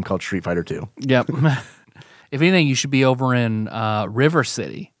popular game called Street Fighter 2. Yep. If anything, you should be over in River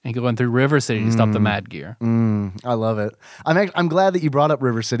City and going through River City to stop the Mad Gear. I love it. I'm glad that you brought up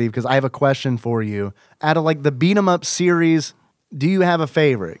River City because I have a question for you. Out of like the beat 'em up series, do you have a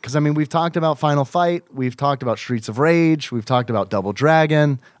favorite? Because, I mean, we've talked about Final Fight. We've talked about Streets of Rage. We've talked about Double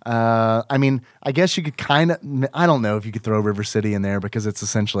Dragon. I mean, I guess you could kind of... I don't know if you could throw River City in there because it's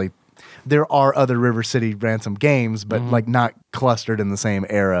essentially... There are other River City Ransom games, but like not clustered in the same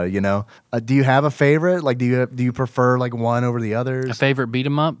era, you know? Do you have a favorite? Like, do you prefer like one over the others? A favorite beat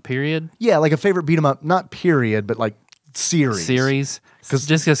 'em up, period? Yeah, like a favorite beat 'em up. Not period, but like series. Just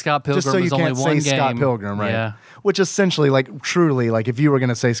because Scott Pilgrim Just so you was only can't one say game. Scott Pilgrim, right? Yeah. Which essentially, like, truly, like, if you were going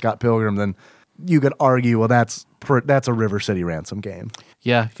to say Scott Pilgrim, then you could argue, well, that's a River City Ransom game.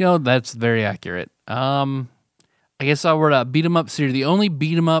 Yeah, that's very accurate. I guess I were to beat 'em up series. The only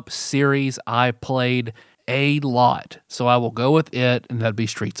beat 'em up series I played a lot, so I will go with it, and that'd be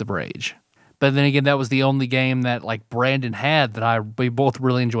Streets of Rage. But then again, that was the only game that like Brandon had that we both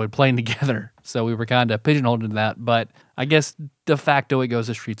really enjoyed playing together. So we were kind of pigeonholed into that. But I guess de facto it goes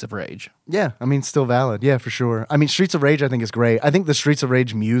to Streets of Rage. Yeah, I mean, still valid. Yeah, for sure. I mean, Streets of Rage I think is great. I think the Streets of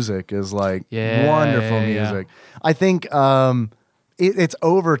Rage music is like wonderful music. I think it's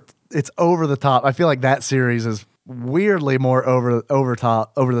over the top. I feel like that series is weirdly more over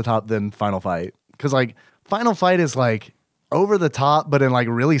the top than Final Fight. Because like Final Fight is like over the top, but in like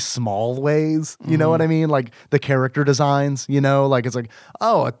really small ways. You know what I mean? Like the character designs, like it's like,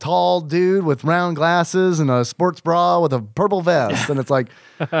 oh, a tall dude with round glasses and a sports bra with a purple vest. And it's like,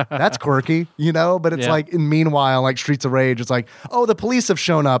 that's quirky, but it's like, and meanwhile, like Streets of Rage, it's like, oh, the police have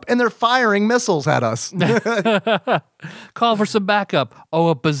shown up and they're firing missiles at us. Call for some backup. Oh,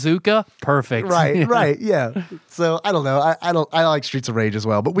 a bazooka? Perfect. Right. Yeah. So I don't know. I like Streets of Rage as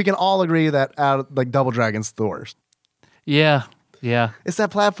well, but we can all agree that like Double Dragon's the worst. Yeah. It's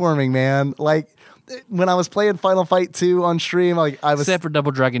that platforming, man. Like when I was playing Final Fight 2 on stream, like I was except for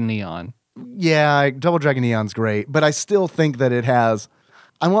Double Dragon Neon. Yeah, Double Dragon Neon's great, but I still think that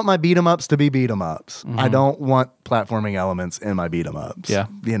I want my beat 'em ups to be beat 'em ups. I don't want platforming elements in my beat 'em ups. Yeah.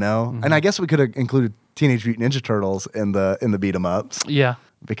 And I guess we could have included Teenage Mutant Ninja Turtles in the beat 'em ups. Yeah.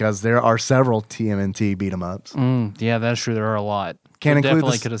 Because there are several TMNT beat 'em ups. Yeah, that's true. There are a lot.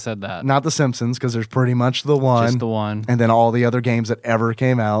 Definitely could have said that. Not The Simpsons, because there's pretty much the one. Just the one. And then all the other games that ever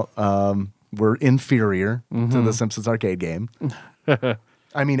came out were inferior to the Simpsons arcade game.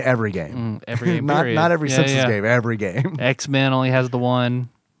 I mean, every game. Every game. not every Simpsons game, every game. X-Men only has the one.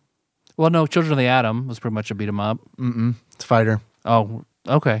 Well, no, Children of the Atom was pretty much a beat 'em up. It's Fighter. Oh,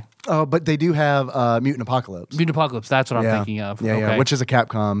 okay. Oh, but they do have Mutant Apocalypse. Mutant Apocalypse, that's what I'm thinking of. Yeah, which is a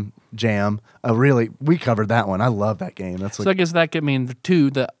Capcom jam. We covered that one. I love that game. That's like, so I guess that could mean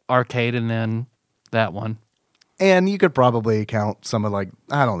the arcade and then that one. And you could probably count some of like,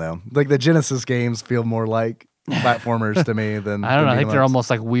 I don't know, like the Genesis games feel more like platformers to me than I don't know. I think they're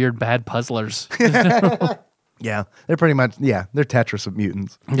almost like weird bad puzzlers. Yeah, they're pretty much, they're Tetris with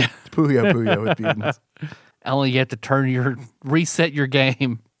mutants. Yeah. Puyo with mutants. Only you have to reset your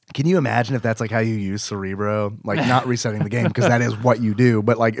game. Can you imagine if that's like how you use Cerebro? Like not resetting the game because that is what you do.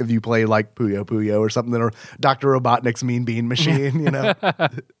 But like if you play like Puyo or something, or Dr. Robotnik's Mean Bean Machine,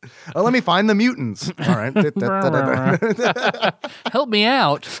 Oh, let me find the mutants. All right. Help me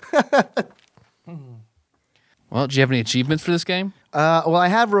out. Well, do you have any achievements for this game? Well, I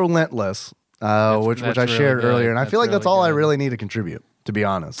have Relentless, which I really shared good. earlier, and I feel like That's that's all I really good. really need to contribute, to be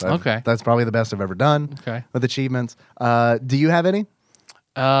honest. Okay. That's probably the best I've ever done with achievements. Do you have any?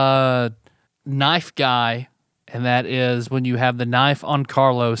 Knife Guy, and that is when you have the knife on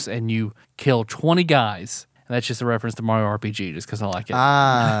Carlos and you kill 20 guys. And that's just a reference to Mario RPG, just because I like it.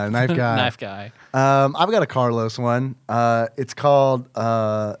 Knife Guy. Knife Guy. I've got a Carlos one. It's called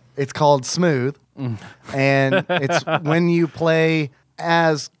Smooth, and it's when you play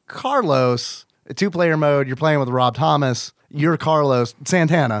as Carlos, a 2-player mode. You're playing with Rob Thomas. You're Carlos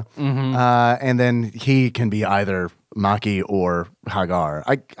Santana, and then he can be either Maki or Hagar.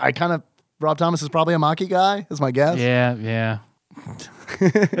 I kind of Rob Thomas is probably a Maki guy, is my guess. Yeah.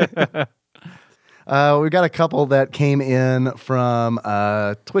 We've got a couple that came in from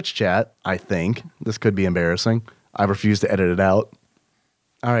Twitch chat, I think. This could be embarrassing. I refuse to edit it out.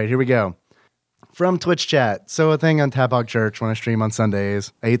 All right, here we go. From Twitch chat. So a thing on Tadpog Church when I stream on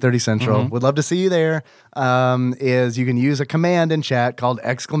Sundays, 8:30 Central. Would love to see you there. Is you can use a command in chat called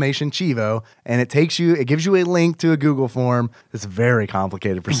 !Chivo, and it gives you a link to a Google form. It's a very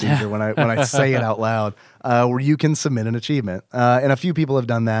complicated procedure when I say it out loud, where you can submit an achievement. And a few people have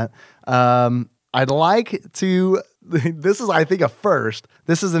done that. I'd like to. This is, I think, a first.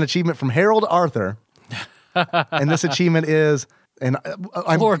 This is an achievement from Harold Arthur, and this achievement is. And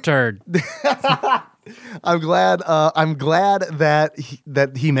Floor turd. I'm glad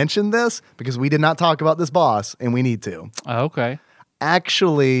that he mentioned this because we did not talk about this boss, and we need to. Oh, okay.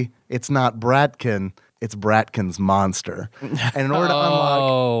 Actually, it's not Bratkin. It's Bratkin's monster. And in order to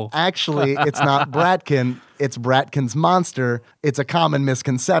unlock, actually, it's not Bratkin. It's Bratkin's monster. It's a common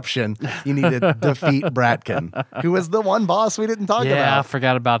misconception. You need to defeat Bratkin, who was the one boss we didn't talk about. Yeah, I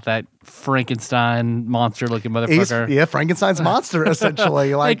forgot about that Frankenstein monster-looking motherfucker. Frankenstein's monster,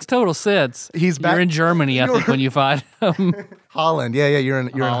 essentially. Like, makes total sense. He's back. You're in Germany, I think, when you find him. Holland. Yeah, you're in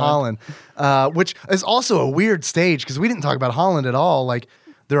Holland. Which is also a weird stage because we didn't talk about Holland at all. Like,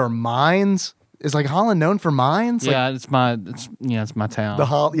 there are mines. Is like Holland known for mines? Yeah, like, it's my town.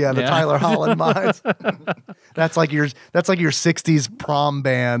 The Tyler Holland mines. That's like your 60s prom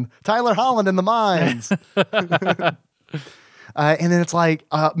band. Tyler Holland and the Mines. And then it's like,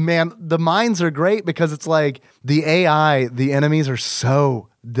 man, the mines are great because it's like the AI, the enemies are so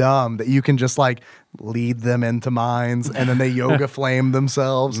dumb that you can just like lead them into mines and then they yoga flame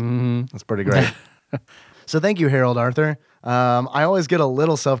themselves. That's pretty great. So thank you, Harold Arthur. I always get a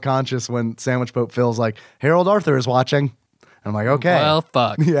little self-conscious when Sandwich Pope feels like Harold Arthur is watching. I'm like, okay. Well,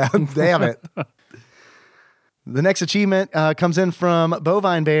 fuck. Yeah, damn it. The next achievement comes in from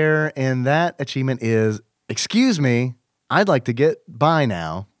Bovine Bear, and that achievement is, excuse me, I'd like to get by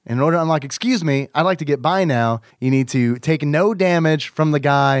now. And in order to unlock excuse me, I'd like to get by now, you need to take no damage from the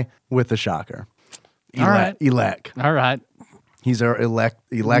guy with the shocker. All right. Elec. All right. He's our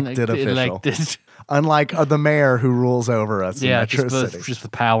elected official. Elected. Unlike the mayor who rules over us in Metro City. Just the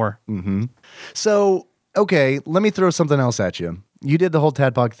power. Mm-hmm. So, okay, let me throw something else at you. You did the whole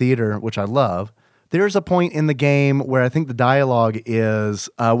Tadpog Theater, which I love. There's a point in the game where I think the dialogue is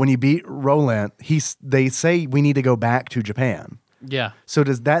when you beat Roland, they say we need to go back to Japan. Yeah. So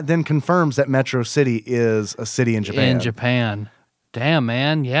does that then confirms that Metro City is a city in Japan? In Japan. Damn,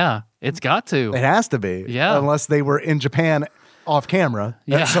 man. Yeah. It's got to. It has to be. Yeah. Unless they were in Japan off camera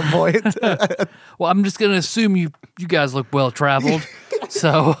at some point. Well, I'm just going to assume you guys look well traveled.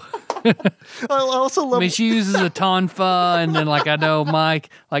 So I also love. I mean, she uses a tonfa, and then I know Mike,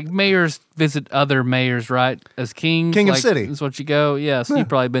 mayors visit other mayors, right? As kings, King of City. That's what you go. Yeah, so you've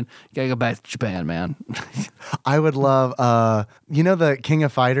probably you gotta go back to Japan, man. I would love, the King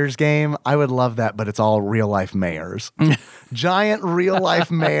of Fighters game. I would love that, but it's all real life mayors, giant real life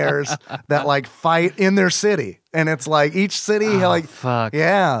mayors that fight in their city, and it's each city, fuck.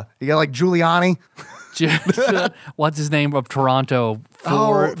 Yeah, you got Giuliani. What's his name of Toronto?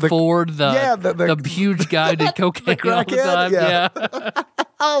 Ford, the huge guy did cocaine all the time. Yeah.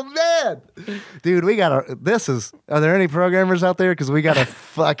 Oh man, dude, are there any programmers out there? Because we got a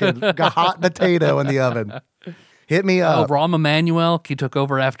fucking hot potato in the oven. Hit me up. Rahm Emanuel, he took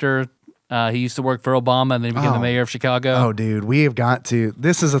over after he used to work for Obama and then he became the mayor of Chicago. Oh, dude, we have got to.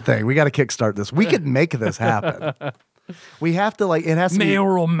 This is a thing. We got to kickstart this. We could make this happen. We have to it has to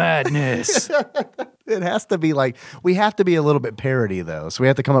mayoral madness. It has to be we have to be a little bit parody though. So we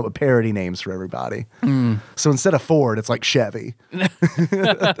have to come up with parody names for everybody. So instead of Ford, it's Chevy.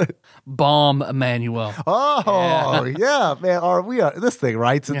 Bomb Emmanuel. Oh yeah, man. This thing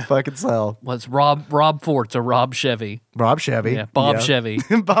writes its fucking self. Well, it's Rob Ford, so Rob Chevy. Rob Chevy. Yeah, Bob Chevy.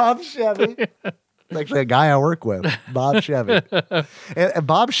 Bob Chevy. Actually, a guy I work with, Bob Chevy. And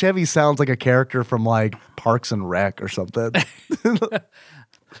Bob Chevy sounds like a character from Parks and Rec or something.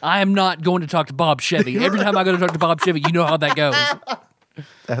 I am not going to talk to Bob Chevy. Every time I go to talk to Bob Chevy, you know how that goes.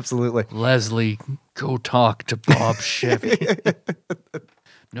 Absolutely. Leslie, go talk to Bob Chevy.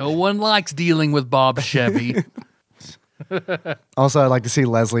 No one likes dealing with Bob Chevy. Also, I'd like to see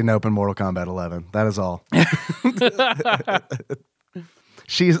Leslie Knope in Mortal Kombat 11. That is all.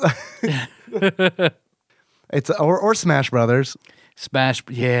 She's or Smash Brothers. Smash,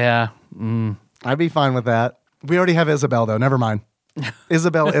 yeah. I'd be fine with that. We already have Isabel though. Never mind.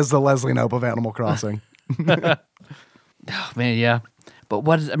 Isabel is the Leslie Knope of Animal Crossing. Oh, man, yeah. But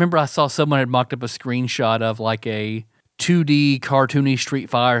I remember I saw someone had mocked up a screenshot of a 2D cartoony Street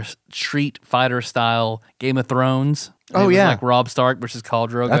Fighter style Game of Thrones. Oh yeah, Rob Stark versus Khal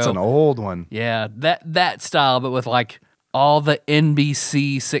Drogo. That's an old one. Yeah, that style, but with all the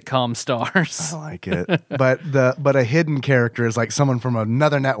NBC sitcom stars. I like it. But a hidden character is like someone from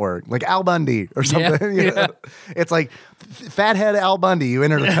another network, like Al Bundy or something. Yeah, you know? It's like fathead Al Bundy. You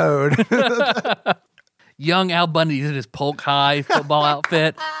enter the code. Young Al Bundy in his Polk High football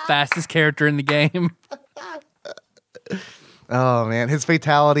outfit, fastest character in the game. Oh man, his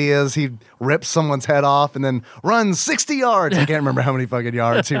fatality is he rips someone's head off and then runs 60 yards. I can't remember how many fucking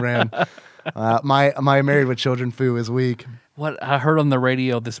yards he ran. My Married with Children foo is weak. What I heard on the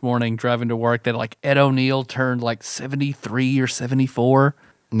radio this morning driving to work that like Ed O'Neill turned like 73 or 74.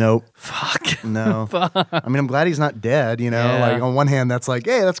 Nope. Fuck. No. I mean, I'm glad he's not dead, you know? Yeah. Like on one hand, that's like,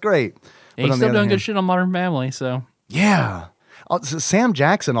 hey, that's great. But He's on the still other doing good hand- shit on Modern Family, so Yeah. So Sam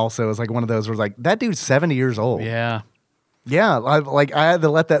Jackson also is like one of those where it's like, that dude's 70 years old. yeah. Yeah, I had to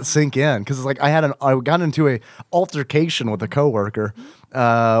let that sink in because it's like I got into a altercation with a coworker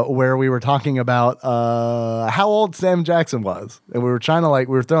where we were talking about how old Sam Jackson was, and we were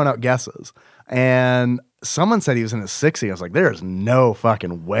throwing out guesses, and someone said he was in his 60s. I was like, there is no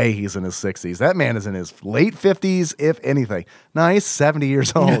fucking way he's in his 60s. That man is in his late 50s, if anything. No, he's 70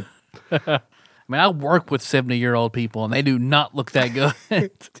 years old. I mean, I work with 70-year-old people, and they do not look that good.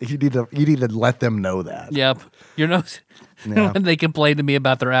 You need to let them know that. Yep. You're no. Yeah. When they complain to me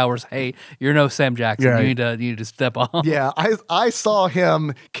about their hours, hey, you're no Sam Jackson. Yeah. You need to step off. Yeah, I saw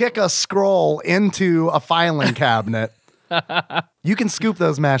him kick a scroll into a filing cabinet. You can scoop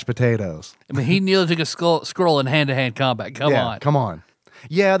those mashed potatoes. I mean, he nearly took a scroll in hand-to-hand combat. Come Yeah, on. come on.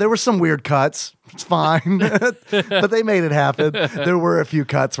 Yeah, there were some weird cuts. It's fine, but they made it happen. There were a few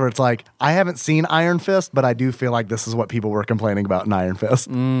cuts where it's like, I haven't seen Iron Fist, but I do feel like this is what people were complaining about in Iron Fist.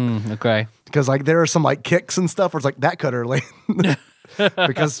 Okay. Because like there are some like kicks and stuff where it's like that cut early.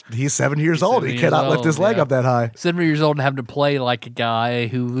 Because he's 70 years old. 70 He years cannot lift old, his leg yeah. up that high. 70 years old and having to play like a guy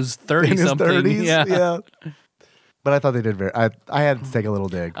who was 30 In his something. 30s. Yeah. Yeah. But I thought they did I had to take a little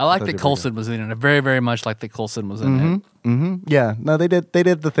dig. I like thought that they did very Coulson was in it. I very, very much like that Coulson was in it. good. Yeah. No, they did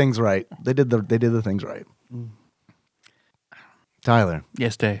the things right. They did the things right. Tyler,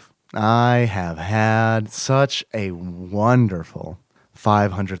 Yes, Dave. I have had such a wonderful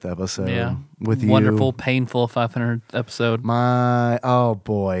 500th episode Yeah. with you. Wonderful, painful 500th episode. Oh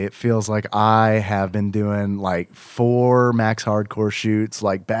boy, it feels like I have been doing like 4 Max Hardcore shoots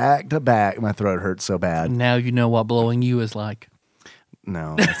like back to back. My throat hurts so bad. Now you know what blowing you is like.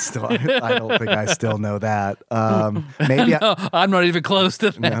 No, I don't think I still know that. Maybe I'm not even close to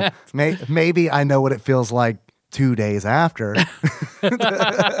that. maybe I know what it feels like 2 days after.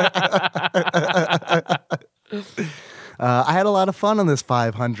 I had a lot of fun on this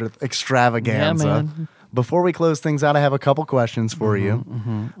 500th extravaganza. Yeah, man. Before we close things out, I have a couple questions for you.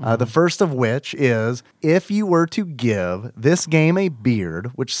 The first of which is, if you were to give this game a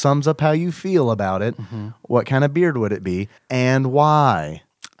beard, which sums up how you feel about it, what kind of beard would it be and why?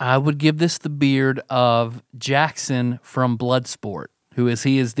 I would give this the beard of Jackson from Bloodsport,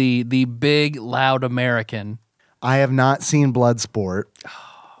 he is the big, loud American. I have not seen Bloodsport.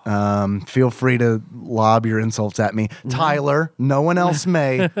 Feel free to lob your insults at me. Tyler, no one else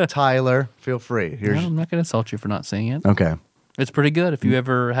may. Tyler, feel free. No, I'm not going to insult you for not seeing it. Okay. It's pretty good. If you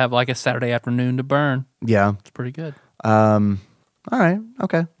ever have like a Saturday afternoon to burn, Yeah. it's pretty good. All right.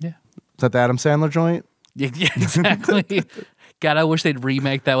 Okay. Yeah. Is that the Adam Sandler joint? Yeah, exactly. God, I wish they'd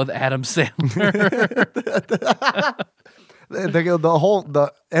remake that with Adam Sandler.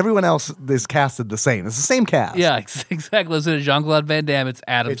 Everyone else is casted the same. It's the same cast. Yeah, exactly. Instead of Jean-Claude Van Damme, it's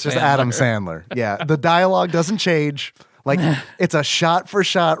Adam It's just Sandler. Adam Sandler. Yeah. The dialogue doesn't change. Like, it's a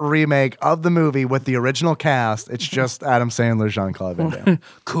shot-for-shot remake of the movie with the original cast. It's just Adam Sandler, Jean-Claude Van Damme.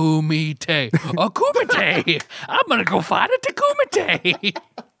 Kumite. A kumite. I'm going to go find a kumite.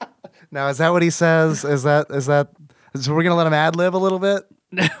 Now, is that what he says? Is that so we're going to let him ad-lib a little bit?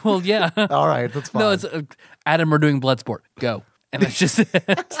 Well, yeah. All right, that's fine. No, it's Adam, we're doing Bloodsport. Go. And that's just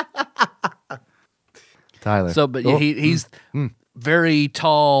it. Tyler. So, but yeah, Oh. he's very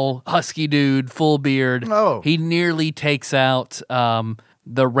tall, husky dude, full beard. Oh. He nearly takes out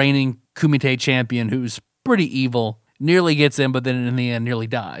the reigning Kumite champion, who's pretty evil. Nearly gets him, but then in the end, nearly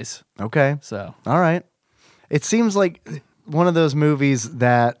dies. Okay. So, All right. It seems like one of those movies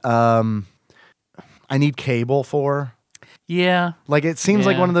that I need cable for. yeah. Like, it seems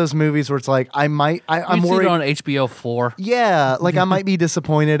like Yeah. one of those movies where it's like, I'm We've seen worried. it on HBO 4. Yeah, like I might be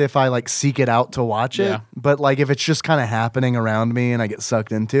disappointed if I like seek it out to watch it, Yeah. but like if it's just kind of happening around me and I get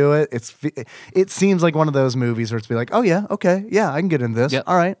sucked into it, it seems like one of those movies where it's be like, oh yeah, okay, yeah, I can get into this. Yep.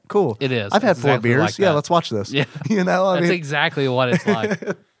 All right, cool. It is. I've had It's 4 exactly beers. like Yeah, that. let's watch this. Yeah. You know, I That's mean, exactly what it's like.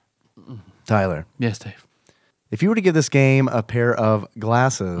 Tyler, Yes, Dave. if you were to give this game a pair of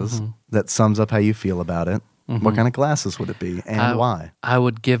glasses that sums up how you feel about it, What kind of glasses would it be, and why? I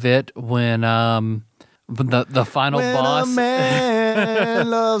would give it when the final When boss. a man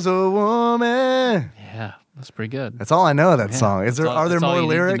loves a woman. Yeah, that's pretty good. That's all I know of that song. Is there? Are there That's all more you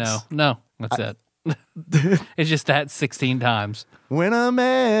need to lyrics? know. No, that's it. It's just that 16 times. When a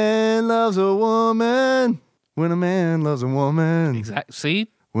man loves a woman. When a man loves a woman. Exact. See,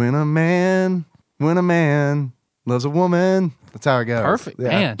 When a man loves a woman. That's how it goes. perfect, Yeah.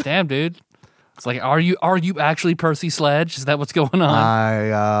 man. Damn, dude. It's like, are you actually Percy Sledge? Is that what's going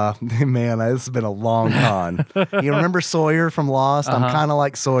on? Man, this has been a long con. You remember Sawyer from Lost? I'm kind of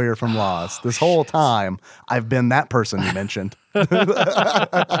like Sawyer from Lost. This whole time, I've been that person you mentioned.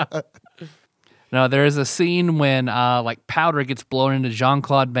 No, there is a scene when like powder gets blown into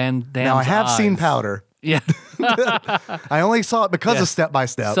Jean-Claude Van Damme's Now, I have seen eyes. Powder. Yeah. I only saw it because Yeah. of Step by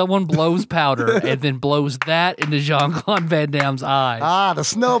Step. Someone blows powder and then blows that into Jean-Claude Van Damme's eyes. The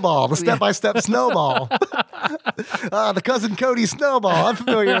snowball, the Step by Step snowball. The Cousin Cody snowball. I'm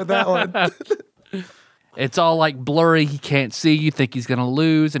familiar with that one. It's all like blurry. He can't see. You think he's going to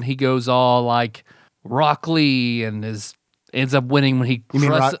lose. And he goes all like Rock Lee and ends up winning when he You mean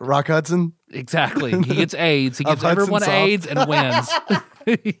crusts- Rock Hudson? Exactly. He gets AIDS. He Of gives everyone Hudson Soft. AIDS and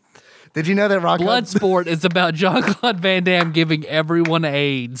wins. Did you know that Rock Hudson? Bloodsport is about Jean-Claude Van Damme giving everyone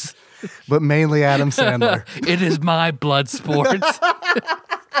AIDS. But mainly Adam Sandler. It is my blood sport.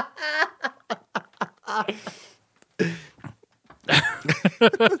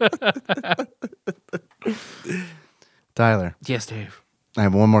 Tyler, Yes, Dave. I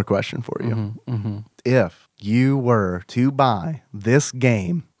have one more question for you. If you were to buy this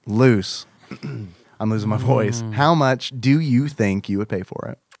game loose, I'm losing my voice, how much do you think you would pay for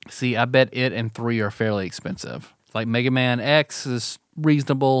it? See, I bet it and 3 are fairly expensive. Like Mega Man X is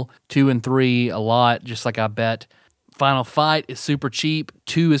reasonable, 2 and 3 a lot, just like I bet Final Fight is super cheap,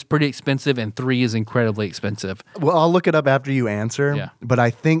 2 is pretty expensive, and 3 is incredibly expensive. Well, I'll look it up after you answer. Yeah. But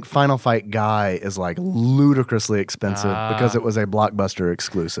I think Final Fight Guy is like ludicrously expensive because it was a Blockbuster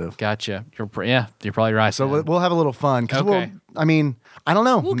exclusive. Gotcha. You're probably right. So then. we'll have a little fun because Okay. I don't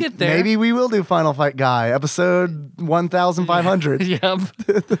know. We'll get there. Maybe we will do Final Fight Guy episode 1500. Yep.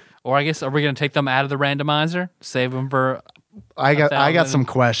 Or I guess, are we going to take them out of the randomizer? Save them for... I got 1,000. some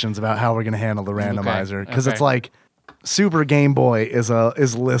questions about how we're going to handle the randomizer because Okay. it's like Super Game Boy is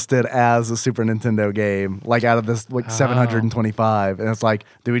listed as a Super Nintendo game, like out of this 725, and it's like,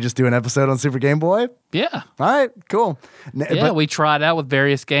 do we just do an episode on Super Game Boy? Yeah. All right, cool. Yeah, But- we try it out with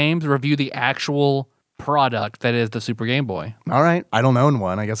various games, review the actual product that is the Super Game Boy. all right. I don't own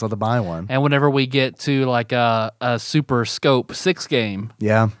one. I guess I'll have to buy one. And whenever we get to like a Super Scope 6 game,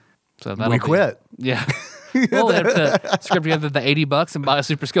 Yeah, so that'll we be- quit. Yeah. We'll have to scrape together the $80 and buy a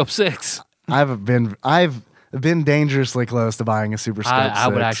Super Scope 6. I've been dangerously close to buying a Super Scope 6. I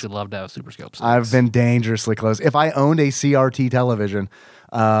would actually love to have a Super Scope 6. I've been dangerously close. If I owned a CRT television,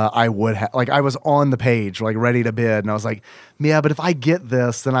 I would have. Like, I was on the page, like ready to bid, and I was like, "Yeah, but if I get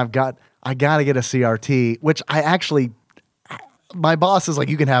this, then I got to get a CRT." Which I actually, my boss is like,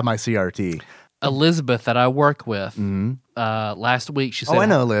 "You can have my CRT." Elizabeth that I work with last week, she said, Oh, I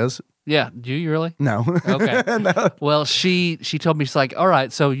know, Liz. Yeah, do you really? No. Okay. Well, she told me, she's like, all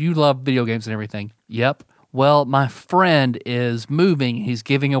right, so you love video games and everything. Yep. Well, my friend is moving. He's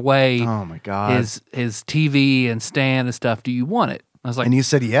giving away Oh my God. his TV and stand and stuff. Do you want it? I was like, And you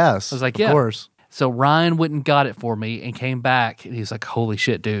said yes. I was like, of yeah. course. So Ryan went and got it for me and came back. And he's like, holy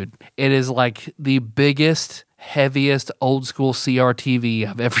shit, dude. It is like the biggest, heaviest old school CRTV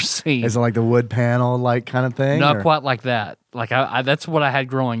I've ever seen. Is it like the wood panel, like kind of thing? Not or- quite like that. Like I that's what I had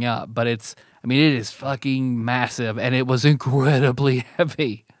growing up, but it is fucking massive and it was incredibly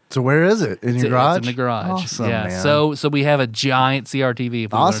heavy. So where is it? In your garage? It's in the garage. Awesome, yeah. man. So we have a giant CRTV if we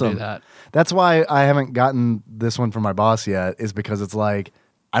want to Awesome. do that. That's why I haven't gotten this one from my boss yet, is because it's like,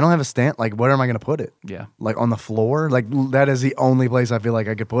 I don't have a stand. Like, where am I going to put it? Yeah. Like on the floor? Like, that is the only place I feel like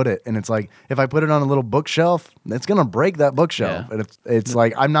I could put it. And it's like, if I put it on a little bookshelf, it's going to break that bookshelf. Yeah. And it's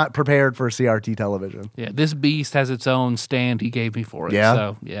like, I'm not prepared for a CRT television. Yeah. This beast has its own stand he gave me for it. Yeah?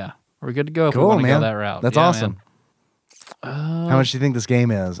 So yeah. We're good to go if we Cool, want to man. go that route. That's Yeah, awesome. How much do you think this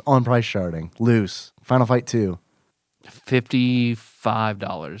game is? On price starting. Loose. Final Fight 2. Man.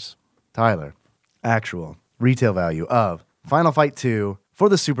 $55. Tyler. Actual retail value of Final Fight 2 for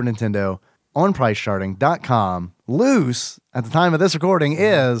the Super Nintendo on pricecharting.com. Loose at the time of this recording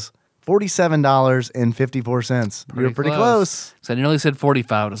is $47.54. You were pretty close. So I nearly said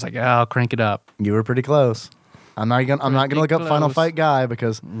 45. I was like, I'll crank it up. You were pretty close. I'm not gonna look up Final close. Fight Guy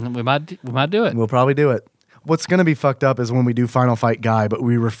because We might do it. we'll probably do it. What's gonna be fucked up is when we do Final Fight Guy, but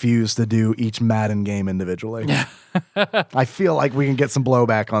we refuse to do each Madden game individually. I feel like we can get some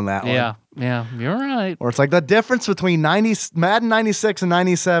blowback on that one. Yeah. Yeah, you're right. Or it's like the difference between Madden 96 and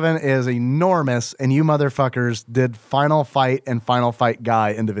 97 is enormous, and you motherfuckers did Final Fight and Final Fight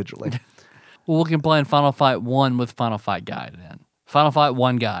Guy individually. Well, we can play in Final Fight 1 with Final Fight Guy then. Final Fight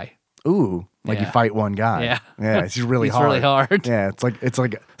 1 Guy. Ooh, like you Yeah. fight one guy. Yeah. Yeah, it's really It's hard. really hard. Yeah, it's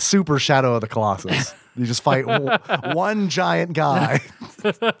like Super Shadow of the Colossus. You just fight one giant guy.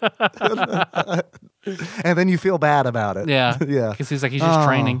 And then you feel bad about it. Yeah. Yeah. Because he's like, he's just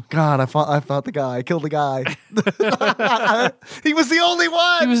training. God, I fought the guy. I killed the guy. He was the only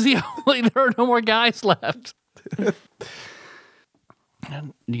one. He was the only, there are no more guys left. You got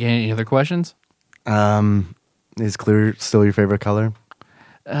any other questions? Is clear still your favorite color?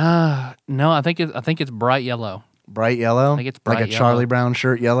 No, I think it's bright yellow. Bright yellow? I think it's like bright a Charlie yellow. Brown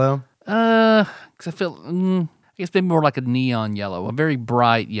shirt yellow? 'Cause I feel, I guess maybe more like a neon yellow, a very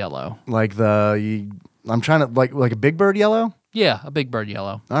bright yellow. Like I'm trying to like a Big Bird yellow? Yeah, a big bird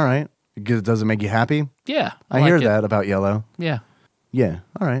yellow. All right. Does it make you happy? Yeah, I like hear it. that about yellow. Yeah. Yeah.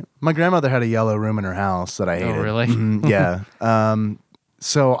 All right. My grandmother had a yellow room in her house that I hated. Oh, really? Mhm, yeah.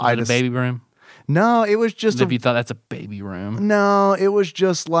 So I Is it just a baby room? No, it was just If you thought that's a baby room. no, it was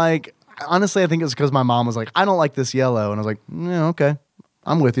just like honestly, I think it was because my mom was like, I don't like this yellow, and I was like, yeah, okay,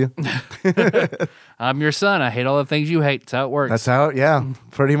 I'm with you. I'm your son. I hate all the things you hate. That's how it works. That's how, yeah,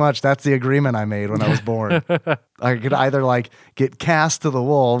 pretty much. That's the agreement I made when I was born. I could either like get cast to the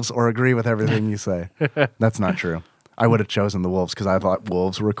wolves or agree with everything you say. That's not true. I would have chosen the wolves because I thought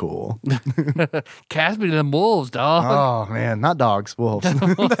wolves were cool. Cast me to them wolves, dog. Oh man, not dogs, wolves.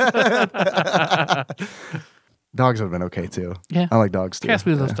 Dogs would have been okay too. Yeah. I like dogs too. Cast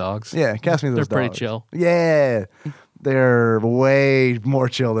me to Yeah. those dogs. Yeah, cast me to those They're pretty dogs. chill. Yeah. They're way more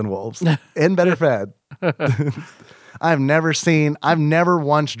chill than wolves and better fed. I've never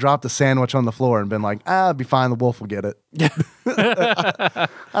once dropped a sandwich on the floor and been like, it'd be fine, the wolf will get it. I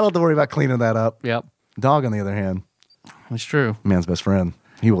don't have to worry about cleaning that up. Yep. Dog, on the other hand, It's true. man's best friend.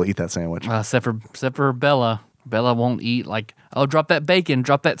 He will eat that sandwich. Except for Bella. Bella won't eat like, oh, drop that bacon,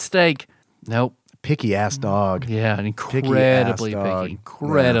 drop that steak. Nope. Picky ass dog. Yeah, Picky-ass incredibly dog. picky.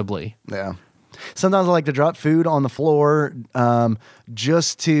 Incredibly. Yeah. Sometimes I like to drop food on the floor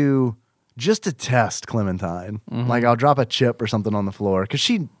just to test Clementine. Like I'll drop a chip or something on the floor because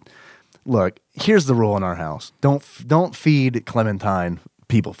look, here's the rule in our house. Don't feed Clementine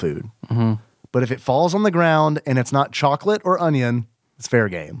people food. But if it falls on the ground and it's not chocolate or onion, it's fair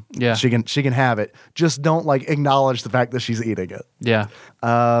game. Yeah. She can have it. Just don't like acknowledge the fact that she's eating it. Yeah.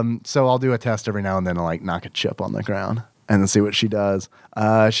 So I'll do a test every now and then and like knock a chip on the ground and then see what she does.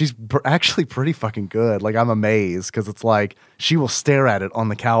 She's actually pretty fucking good. Like I'm amazed because it's like she will stare at it on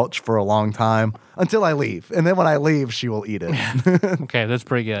the couch for a long time until I leave. And then when I leave, she will eat it. Okay, that's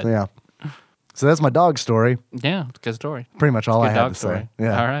pretty good. Yeah. So that's my dog story. Yeah, it's a good story. Pretty much all Good I had dog to story. say.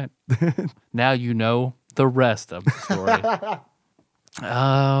 Yeah. All right. Now you know the rest of the story.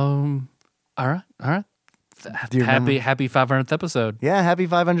 All right. Do you remember? Happy 500th episode. Yeah, happy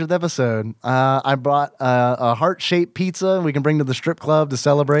 500th episode. I brought a heart-shaped pizza we can bring to the strip club to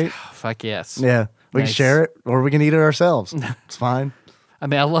celebrate. Fuck yes. Yeah. We Nice. can share it or we can eat it ourselves. It's fine. I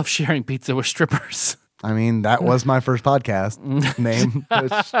mean, I love sharing pizza with strippers. I mean, that was my first podcast name,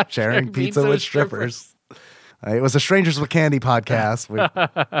 was Sharing Pizza with Strippers. It was a Strangers with Candy podcast. We,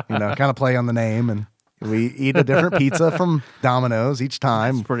 kind of play on the name, and we eat a different pizza from Domino's each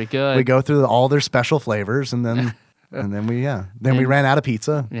time. It's pretty good. We go through all their special flavors, and then we ran out of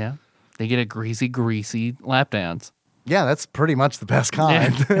pizza. Yeah. They get a greasy lap dance. Yeah, that's pretty much the best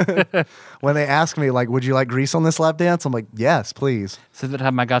kind. When they ask me, like, would you like grease on this lap dance? I'm like, yes, please. So that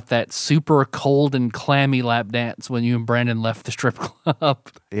time I got that super cold and clammy lap dance when you and Brandon left the strip club.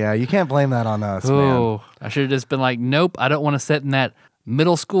 Yeah, you can't blame that on us, man. Oh, I should have just been like, nope, I don't want to sit in that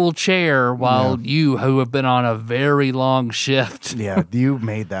middle school chair while you, who have been on a very long shift. Yeah, you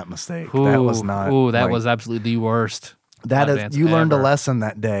made that mistake. That was not. Ooh, that like, was absolutely the worst. That lap is, dance you learned a ever. lesson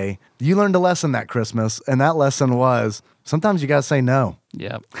that day. You learned a lesson that Christmas, and that lesson was sometimes you gotta say no.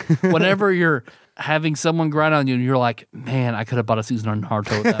 Yep. Whenever you're having someone grind on you and you're like, man, I could have bought a Susan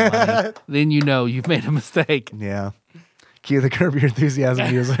Naruto with that money, then you know you've made a mistake. Yeah. Cue the Curb Your Enthusiasm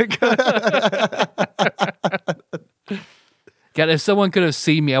music. God, if someone could have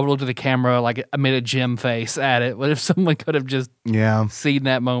seen me, I would look at the camera like I made a Jim face at it. What if someone could have just Yeah. seen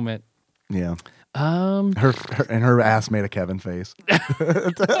that moment? Yeah. Her ass made a Kevin face.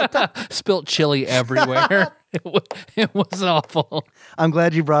 Spilt chili everywhere. It was awful. I'm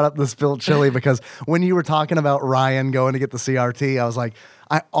glad you brought up the spilled chili because when you were talking about Ryan going to get the CRT, I was like,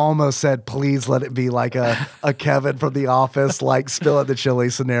 I almost said, please let it be like a Kevin from The Office, like spill it the chili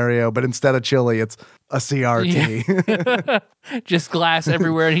scenario. But instead of chili, it's a CRT. Just glass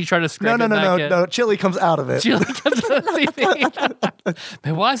everywhere, and he tried to scrape No. Chili comes out of it. Chili comes out of the TV.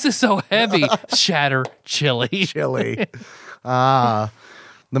 Man, why is this so heavy? Shatter chili. Chili. The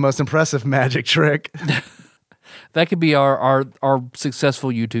most impressive magic trick. That could be our successful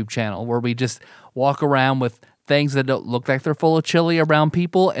YouTube channel where we just walk around with things that don't look like they're full of chili around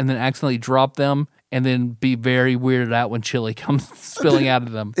people and then accidentally drop them and then be very weirded out when chili comes spilling out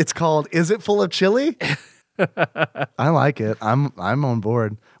of them. It's called Is It Full of Chili? I like it. I'm on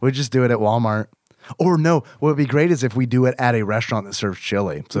board. We just do it at Walmart. Or no, what would be great is if we do it at a restaurant that serves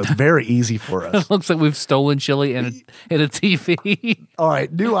chili. So it's very easy for us. Looks like we've stolen chili in a TV. All right,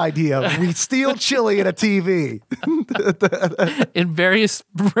 new idea. We steal chili in a TV. In various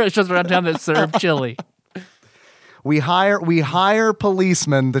restaurants around town that serve chili. We hire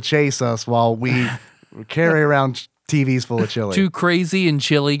policemen to chase us while we carry around TVs full of chili. Two crazy and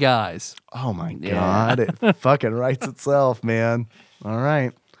chili guys. Oh my God. It fucking writes itself, man. All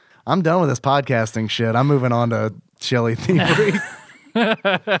right. I'm done with this podcasting shit. I'm moving on to chili thievery.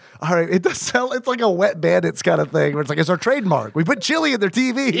 All right. It does sound, it's like a Wet Bandits kind of thing where it's like, it's our trademark. We put chili in their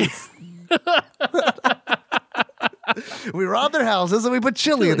TVs. We rob their houses and we put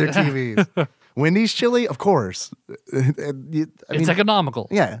chili in their TVs. Wendy's chili, of course. It's economical.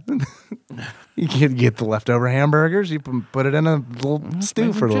 Yeah. You can get the leftover hamburgers. You put it in a little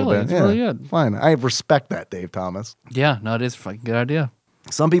stew for a little bit. It's really good. Fine. I respect that, Dave Thomas. Yeah, no, it is a fucking good idea.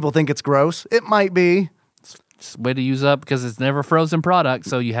 Some people think it's gross. It might be. It's a way to use up because it's never frozen product,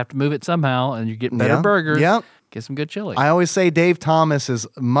 so you have to move it somehow, and you get better burgers. Yep. Get some good chili. I always say Dave Thomas is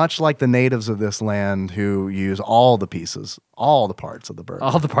much like the natives of this land who use all the pieces, all the parts of the burger.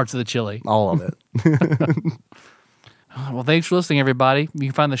 All the parts of the chili. All of it. Well, thanks for listening, everybody. You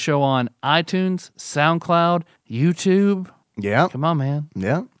can find the show on iTunes, SoundCloud, YouTube. Yeah. Come on, man.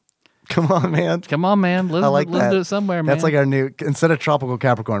 Yeah. Come on, man. Come on, man. I like Listen that. to it somewhere, man. That's like our new, instead of Tropical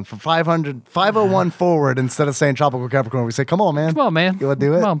Capricorn, from 501 forward, instead of saying Tropical Capricorn, we say, come on, man. Come on, man. You want to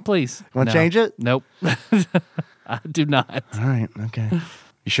do it? Come on, please. You want to change it? Nope. I do not. All right. Okay.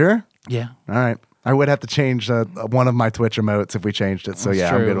 You sure? Yeah. All right. I would have to change one of my Twitch emotes if we changed it. So, That's yeah,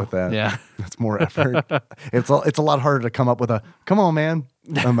 true. I'm good with that. Yeah. That's more effort. It's a lot harder to come up with a, come on, man,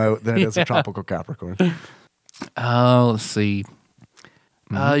 emote than it is a Tropical Capricorn. Let's see.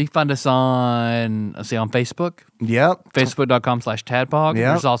 You can find us on Facebook. Yep. Facebook.com/Tadpog. Yep.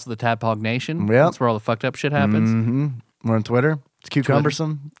 There's also the Tadpog Nation. Yep. That's where all the fucked up shit happens. Mm-hmm. We're on Twitter. It's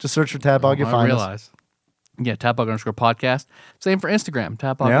cucumbersome. Just search for Tadpog. You'll I find us. realize. Yeah, Tadpog_podcast. Same for Instagram.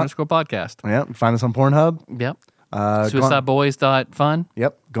 Tadpog_podcast. Yep. You find us on Pornhub. Yep. SuicideBoys.fun.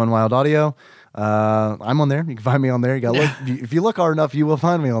 Yep. Going Wild Audio. I'm on there. You can find me on there. You got look. If you look hard enough, you will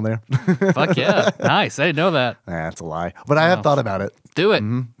find me on there. Fuck yeah. Nice. I didn't know that. That's a lie. But I have thought about it. Do it.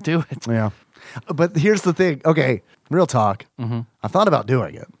 Do it. Yeah. But here's the thing. Okay, real talk. I thought about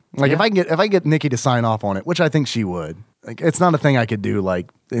doing it. Like if I can get Nikki to sign off on it, which I think she would. Like it's not a thing I could do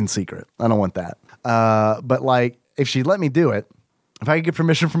like in secret. I don't want that. But like if she'd let me do it, if I could get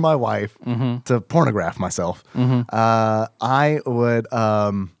permission from my wife to pornograph myself, I would.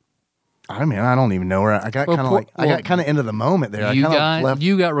 I mean, I don't even know where I got I got kind of into the moment there. You I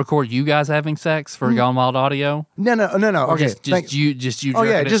record you guys having sex for Gone Wild Audio? No. Or Okay, just you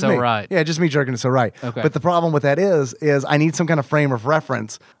jerking it so me. right. Yeah, just me jerking it so right. Okay. But the problem with that is I need some kind of frame of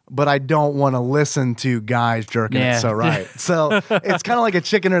reference, but I don't want to listen to guys jerking it so right. So it's kind of like a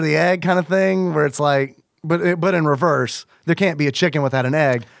chicken or the egg kind of thing, where it's like, but in reverse, there can't be a chicken without an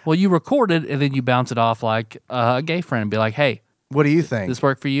egg. Well, you record it and then you bounce it off like a gay friend and be like, "Hey, What do you think? this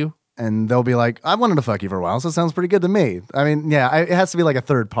work for you?" And they'll be like, I wanted to fuck you for a while, so it sounds pretty good to me. I mean, yeah, it has to be like a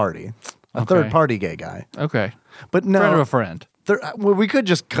third party. Third party gay guy. Okay. But no. Friend of a friend. Well, we could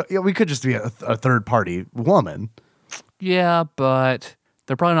just be a third party woman. Yeah, but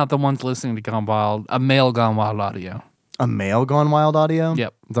they're probably not the ones listening to Gone Wild, a male Gone Wild Audio. A male Gone Wild Audio?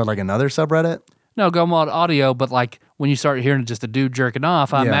 Yep. Is that like another subreddit? No, Gone Wild Audio, but like when you start hearing just a dude jerking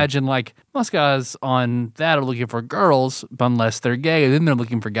off, I imagine like most guys on that are looking for girls, unless they're gay, and then they're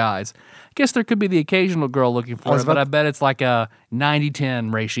looking for guys. I guess there could be the occasional girl looking for it, but I bet it's like a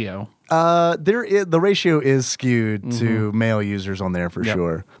 90-10 ratio. The ratio is skewed to male users on there for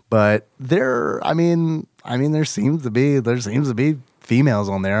sure. But there seems to be females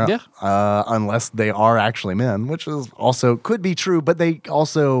on there. Yeah. Unless they are actually men, which is also could be true, but they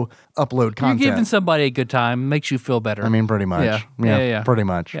also upload You're content. giving somebody a good time, makes you feel better. I mean, pretty much. Yeah. Pretty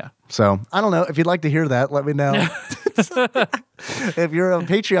much. Yeah. So I don't know. If you'd like to hear that, let me know. If you're a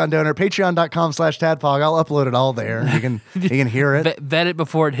Patreon donor, patreon.com/tadpog, I'll upload it all there. You can hear it. Vet it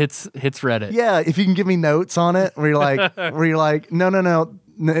before it hits Reddit. Yeah, if you can give me notes on it, where you're like,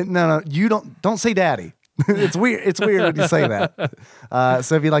 no, you don't say daddy. It's weird. It's weird when you say that.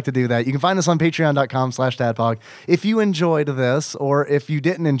 So if you'd like to do that, you can find us on patreon.com/tadpog. If you enjoyed this, or if you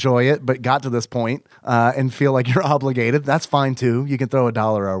didn't enjoy it but got to this point and feel like you're obligated, that's fine too. You can throw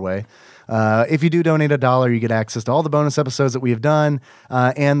 $1 our way. If you do donate $1, you get access to all the bonus episodes that we have done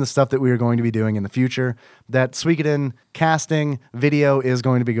and the stuff that we are going to be doing in the future. That Suikoden casting video is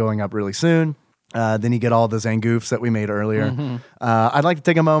going to be going up really soon. Then you get all the Zangoofs that we made earlier. I'd like to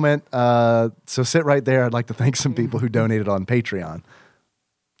take a moment. So sit right there. I'd like to thank some people who donated on Patreon.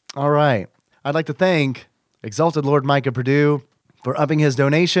 All right. I'd like to thank Exalted Lord Micah Purdue for upping his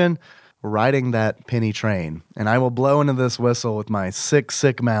donation, riding that penny train. And I will blow into this whistle with my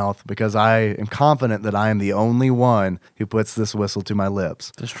sick mouth because I am confident that I am the only one who puts this whistle to my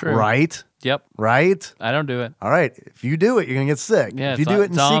lips. That's true. Right? Yep. Right? I don't do it. All right. If you do it, you're going to get sick. Yeah, if you do it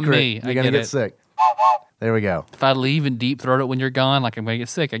in it's on secret, me. you're I going to get get it. sick. There we go. If I leave and deep throat it when you're gone, like I'm going to get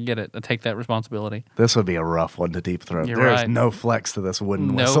sick, I get it. I take that responsibility. This would be a rough one to deep throat. You're There is right. no flex to this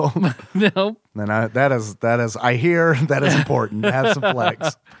wooden Nope. whistle. Nope. And that is I hear that is important to have some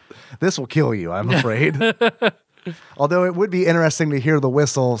flex. This will kill you, I'm afraid. Although it would be interesting to hear the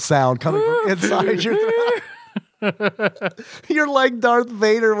whistle sound coming from inside your throat. You're like Darth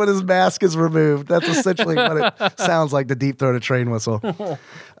Vader when his mask is removed. That's essentially what it sounds like to deep throat a train whistle.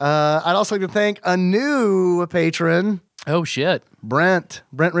 I'd also like to thank a new patron, Oh, shit. Brent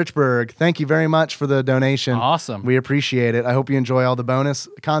Richburg. Thank you very much for the donation. Awesome. We appreciate it. I hope you enjoy all the bonus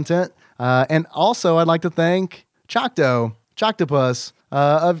content. And also, I'd like to thank Choctopus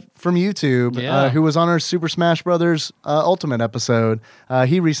from YouTube, Yeah. who was on our Super Smash Brothers Ultimate episode.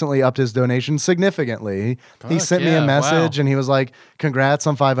 He recently upped his donation significantly. He Fuck sent me yeah, a message wow. and he was like, congrats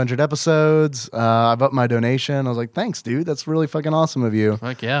on 500 episodes. I've upped my donation. I was like, thanks, dude. That's really fucking awesome of you.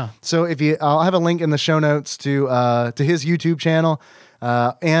 Fuck yeah. So I'll have a link in the show notes to his YouTube channel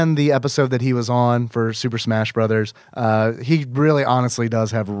and the episode that he was on for Super Smash Brothers. He really, honestly, does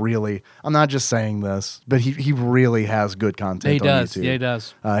have I'm not just saying this, but he really has good content. He on does. YouTube. Yeah, he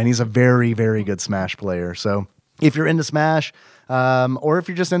does. And he's a very, very good Smash player. So if you're into Smash, or if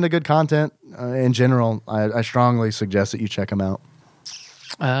you're just into good content in general, I strongly suggest that you check him out.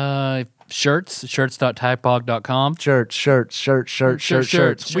 Shirts.typog.com.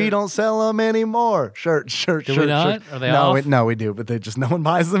 Shirts. We don't sell them anymore. Shirts. Do we not? Are they off? No, we do, but no one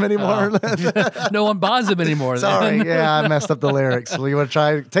buys them anymore. No one buys them anymore. Sorry, then. yeah, I messed up the lyrics. So you want to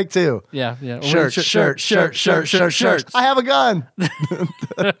try? Take two. Yeah. Shirts. I have a gun.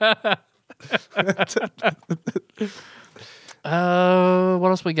 What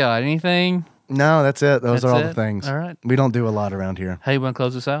else we got? Anything? No, that's it. Those That's are all the it? things. All right. We don't do a lot around here. Hey, you want to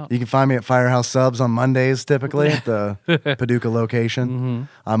close this out? You can find me at Firehouse Subs on Mondays, typically at the Paducah location. Mm-hmm.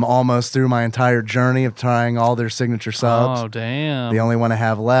 I'm almost through my entire journey of trying all their signature subs. Oh, damn. The only one I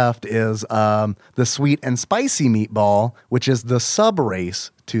have left is the sweet and spicy meatball, which is the sub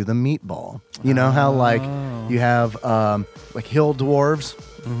race to the meatball. You know how like you have like hill dwarves.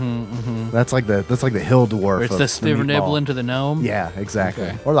 That's like the hill dwarf. It's of the stiver meatball. nibble into the gnome? Yeah, exactly.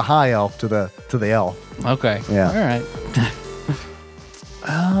 Okay. Or the high elf to the elf. Okay. Yeah. All right.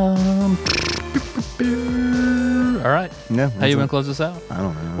 All right. Yeah. How you want to close this out? I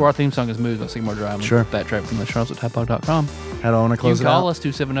don't know. Well, our theme song is Moves by Seymour Drive. Sure. That track from the Charles@typog.com. How do I want to You close can it call out? us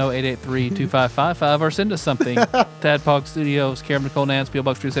 270-883-2555 or send us something. Tadpog Studios, Karen Nicole Nance, PO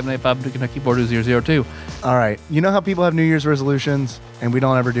Box 3785, Kentucky 42002. All right. You know how people have New Year's resolutions and we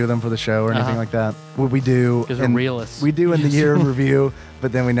don't ever do them for the show or anything like that? What we do. 'Cause we're realists. We do in the year in review,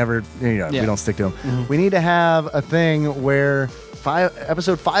 but then we never, we don't stick to them. We need to have a thing where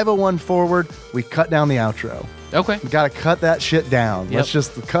episode 501 forward, we cut down the outro. Okay. We got to cut that shit down. Yep. Let's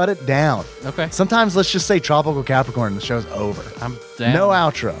just cut it down. Okay. Sometimes let's just say Tropical Capricorn and the show's over. I'm down. No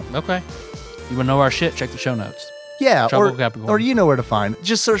outro. Okay. You want to know our shit? Check the show notes. Yeah, Tropical Capricorn. or you know where to find it.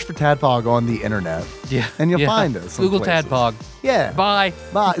 Just search for Tadpog on the internet. Yeah. And you'll Yeah. find us. some Google places. Tadpog. Yeah. Bye.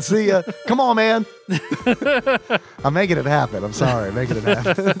 Bye. See ya. Come on, man. I'm making it happen. I'm sorry. Making it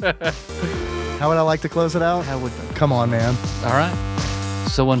happen. How would I like to close it out? How would Come on, man. All right.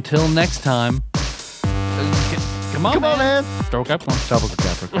 So until next time. Come on, Come on, man. Throw Capricorn. Tropical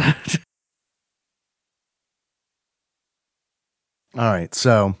Capricorn. All right.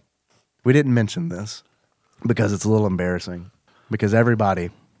 So we didn't mention this because it's a little embarrassing. because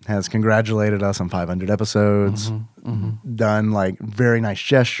everybody has congratulated us on 500 episodes, done like very nice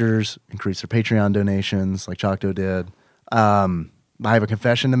gestures, increased their Patreon donations like Choctaw did. I have a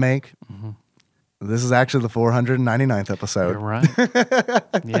confession to make. This is actually the 499th episode. You're right.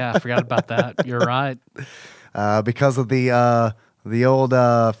 Yeah, I forgot about that. You're right. Because of the old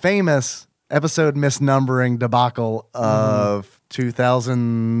famous episode misnumbering debacle of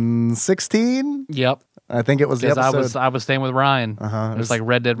 2016. Yep. I think it was the episode. I was staying with Ryan. It was like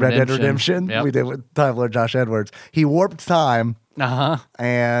Red Dead Redemption. Yep. Yep. We did with Tyler Josh Edwards. He warped time,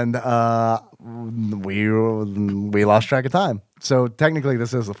 and we lost track of time. So technically,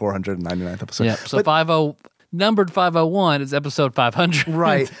 this is the 499th episode. Yep. So numbered 501 is episode 500.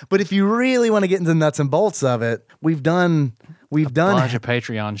 Right. But if you really want to get into the nuts and bolts of it, we've done a bunch of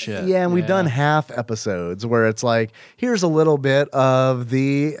Patreon shit. Yeah, and we've done half episodes where it's like, here's a little bit of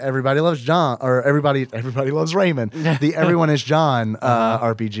the Everybody Loves John, or Everybody Loves Raymond, the Everyone is John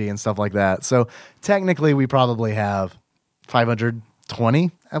RPG and stuff like that. So technically, we probably have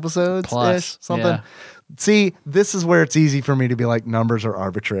 520 episodes plus something. Yeah. See, this is where it's easy for me to be like, numbers are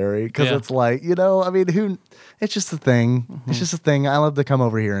arbitrary, because it's like, I mean, it's just a thing. It's just a thing. I love to come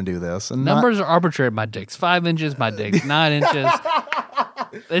over here and do this. And numbers are arbitrary. My dick's 5 inches. My dick's 9 inches.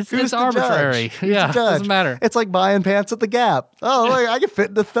 It's arbitrary. Yeah, it doesn't matter. It's like buying pants at the Gap. Oh, look, I can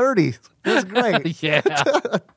fit into 30. That's great. Yeah.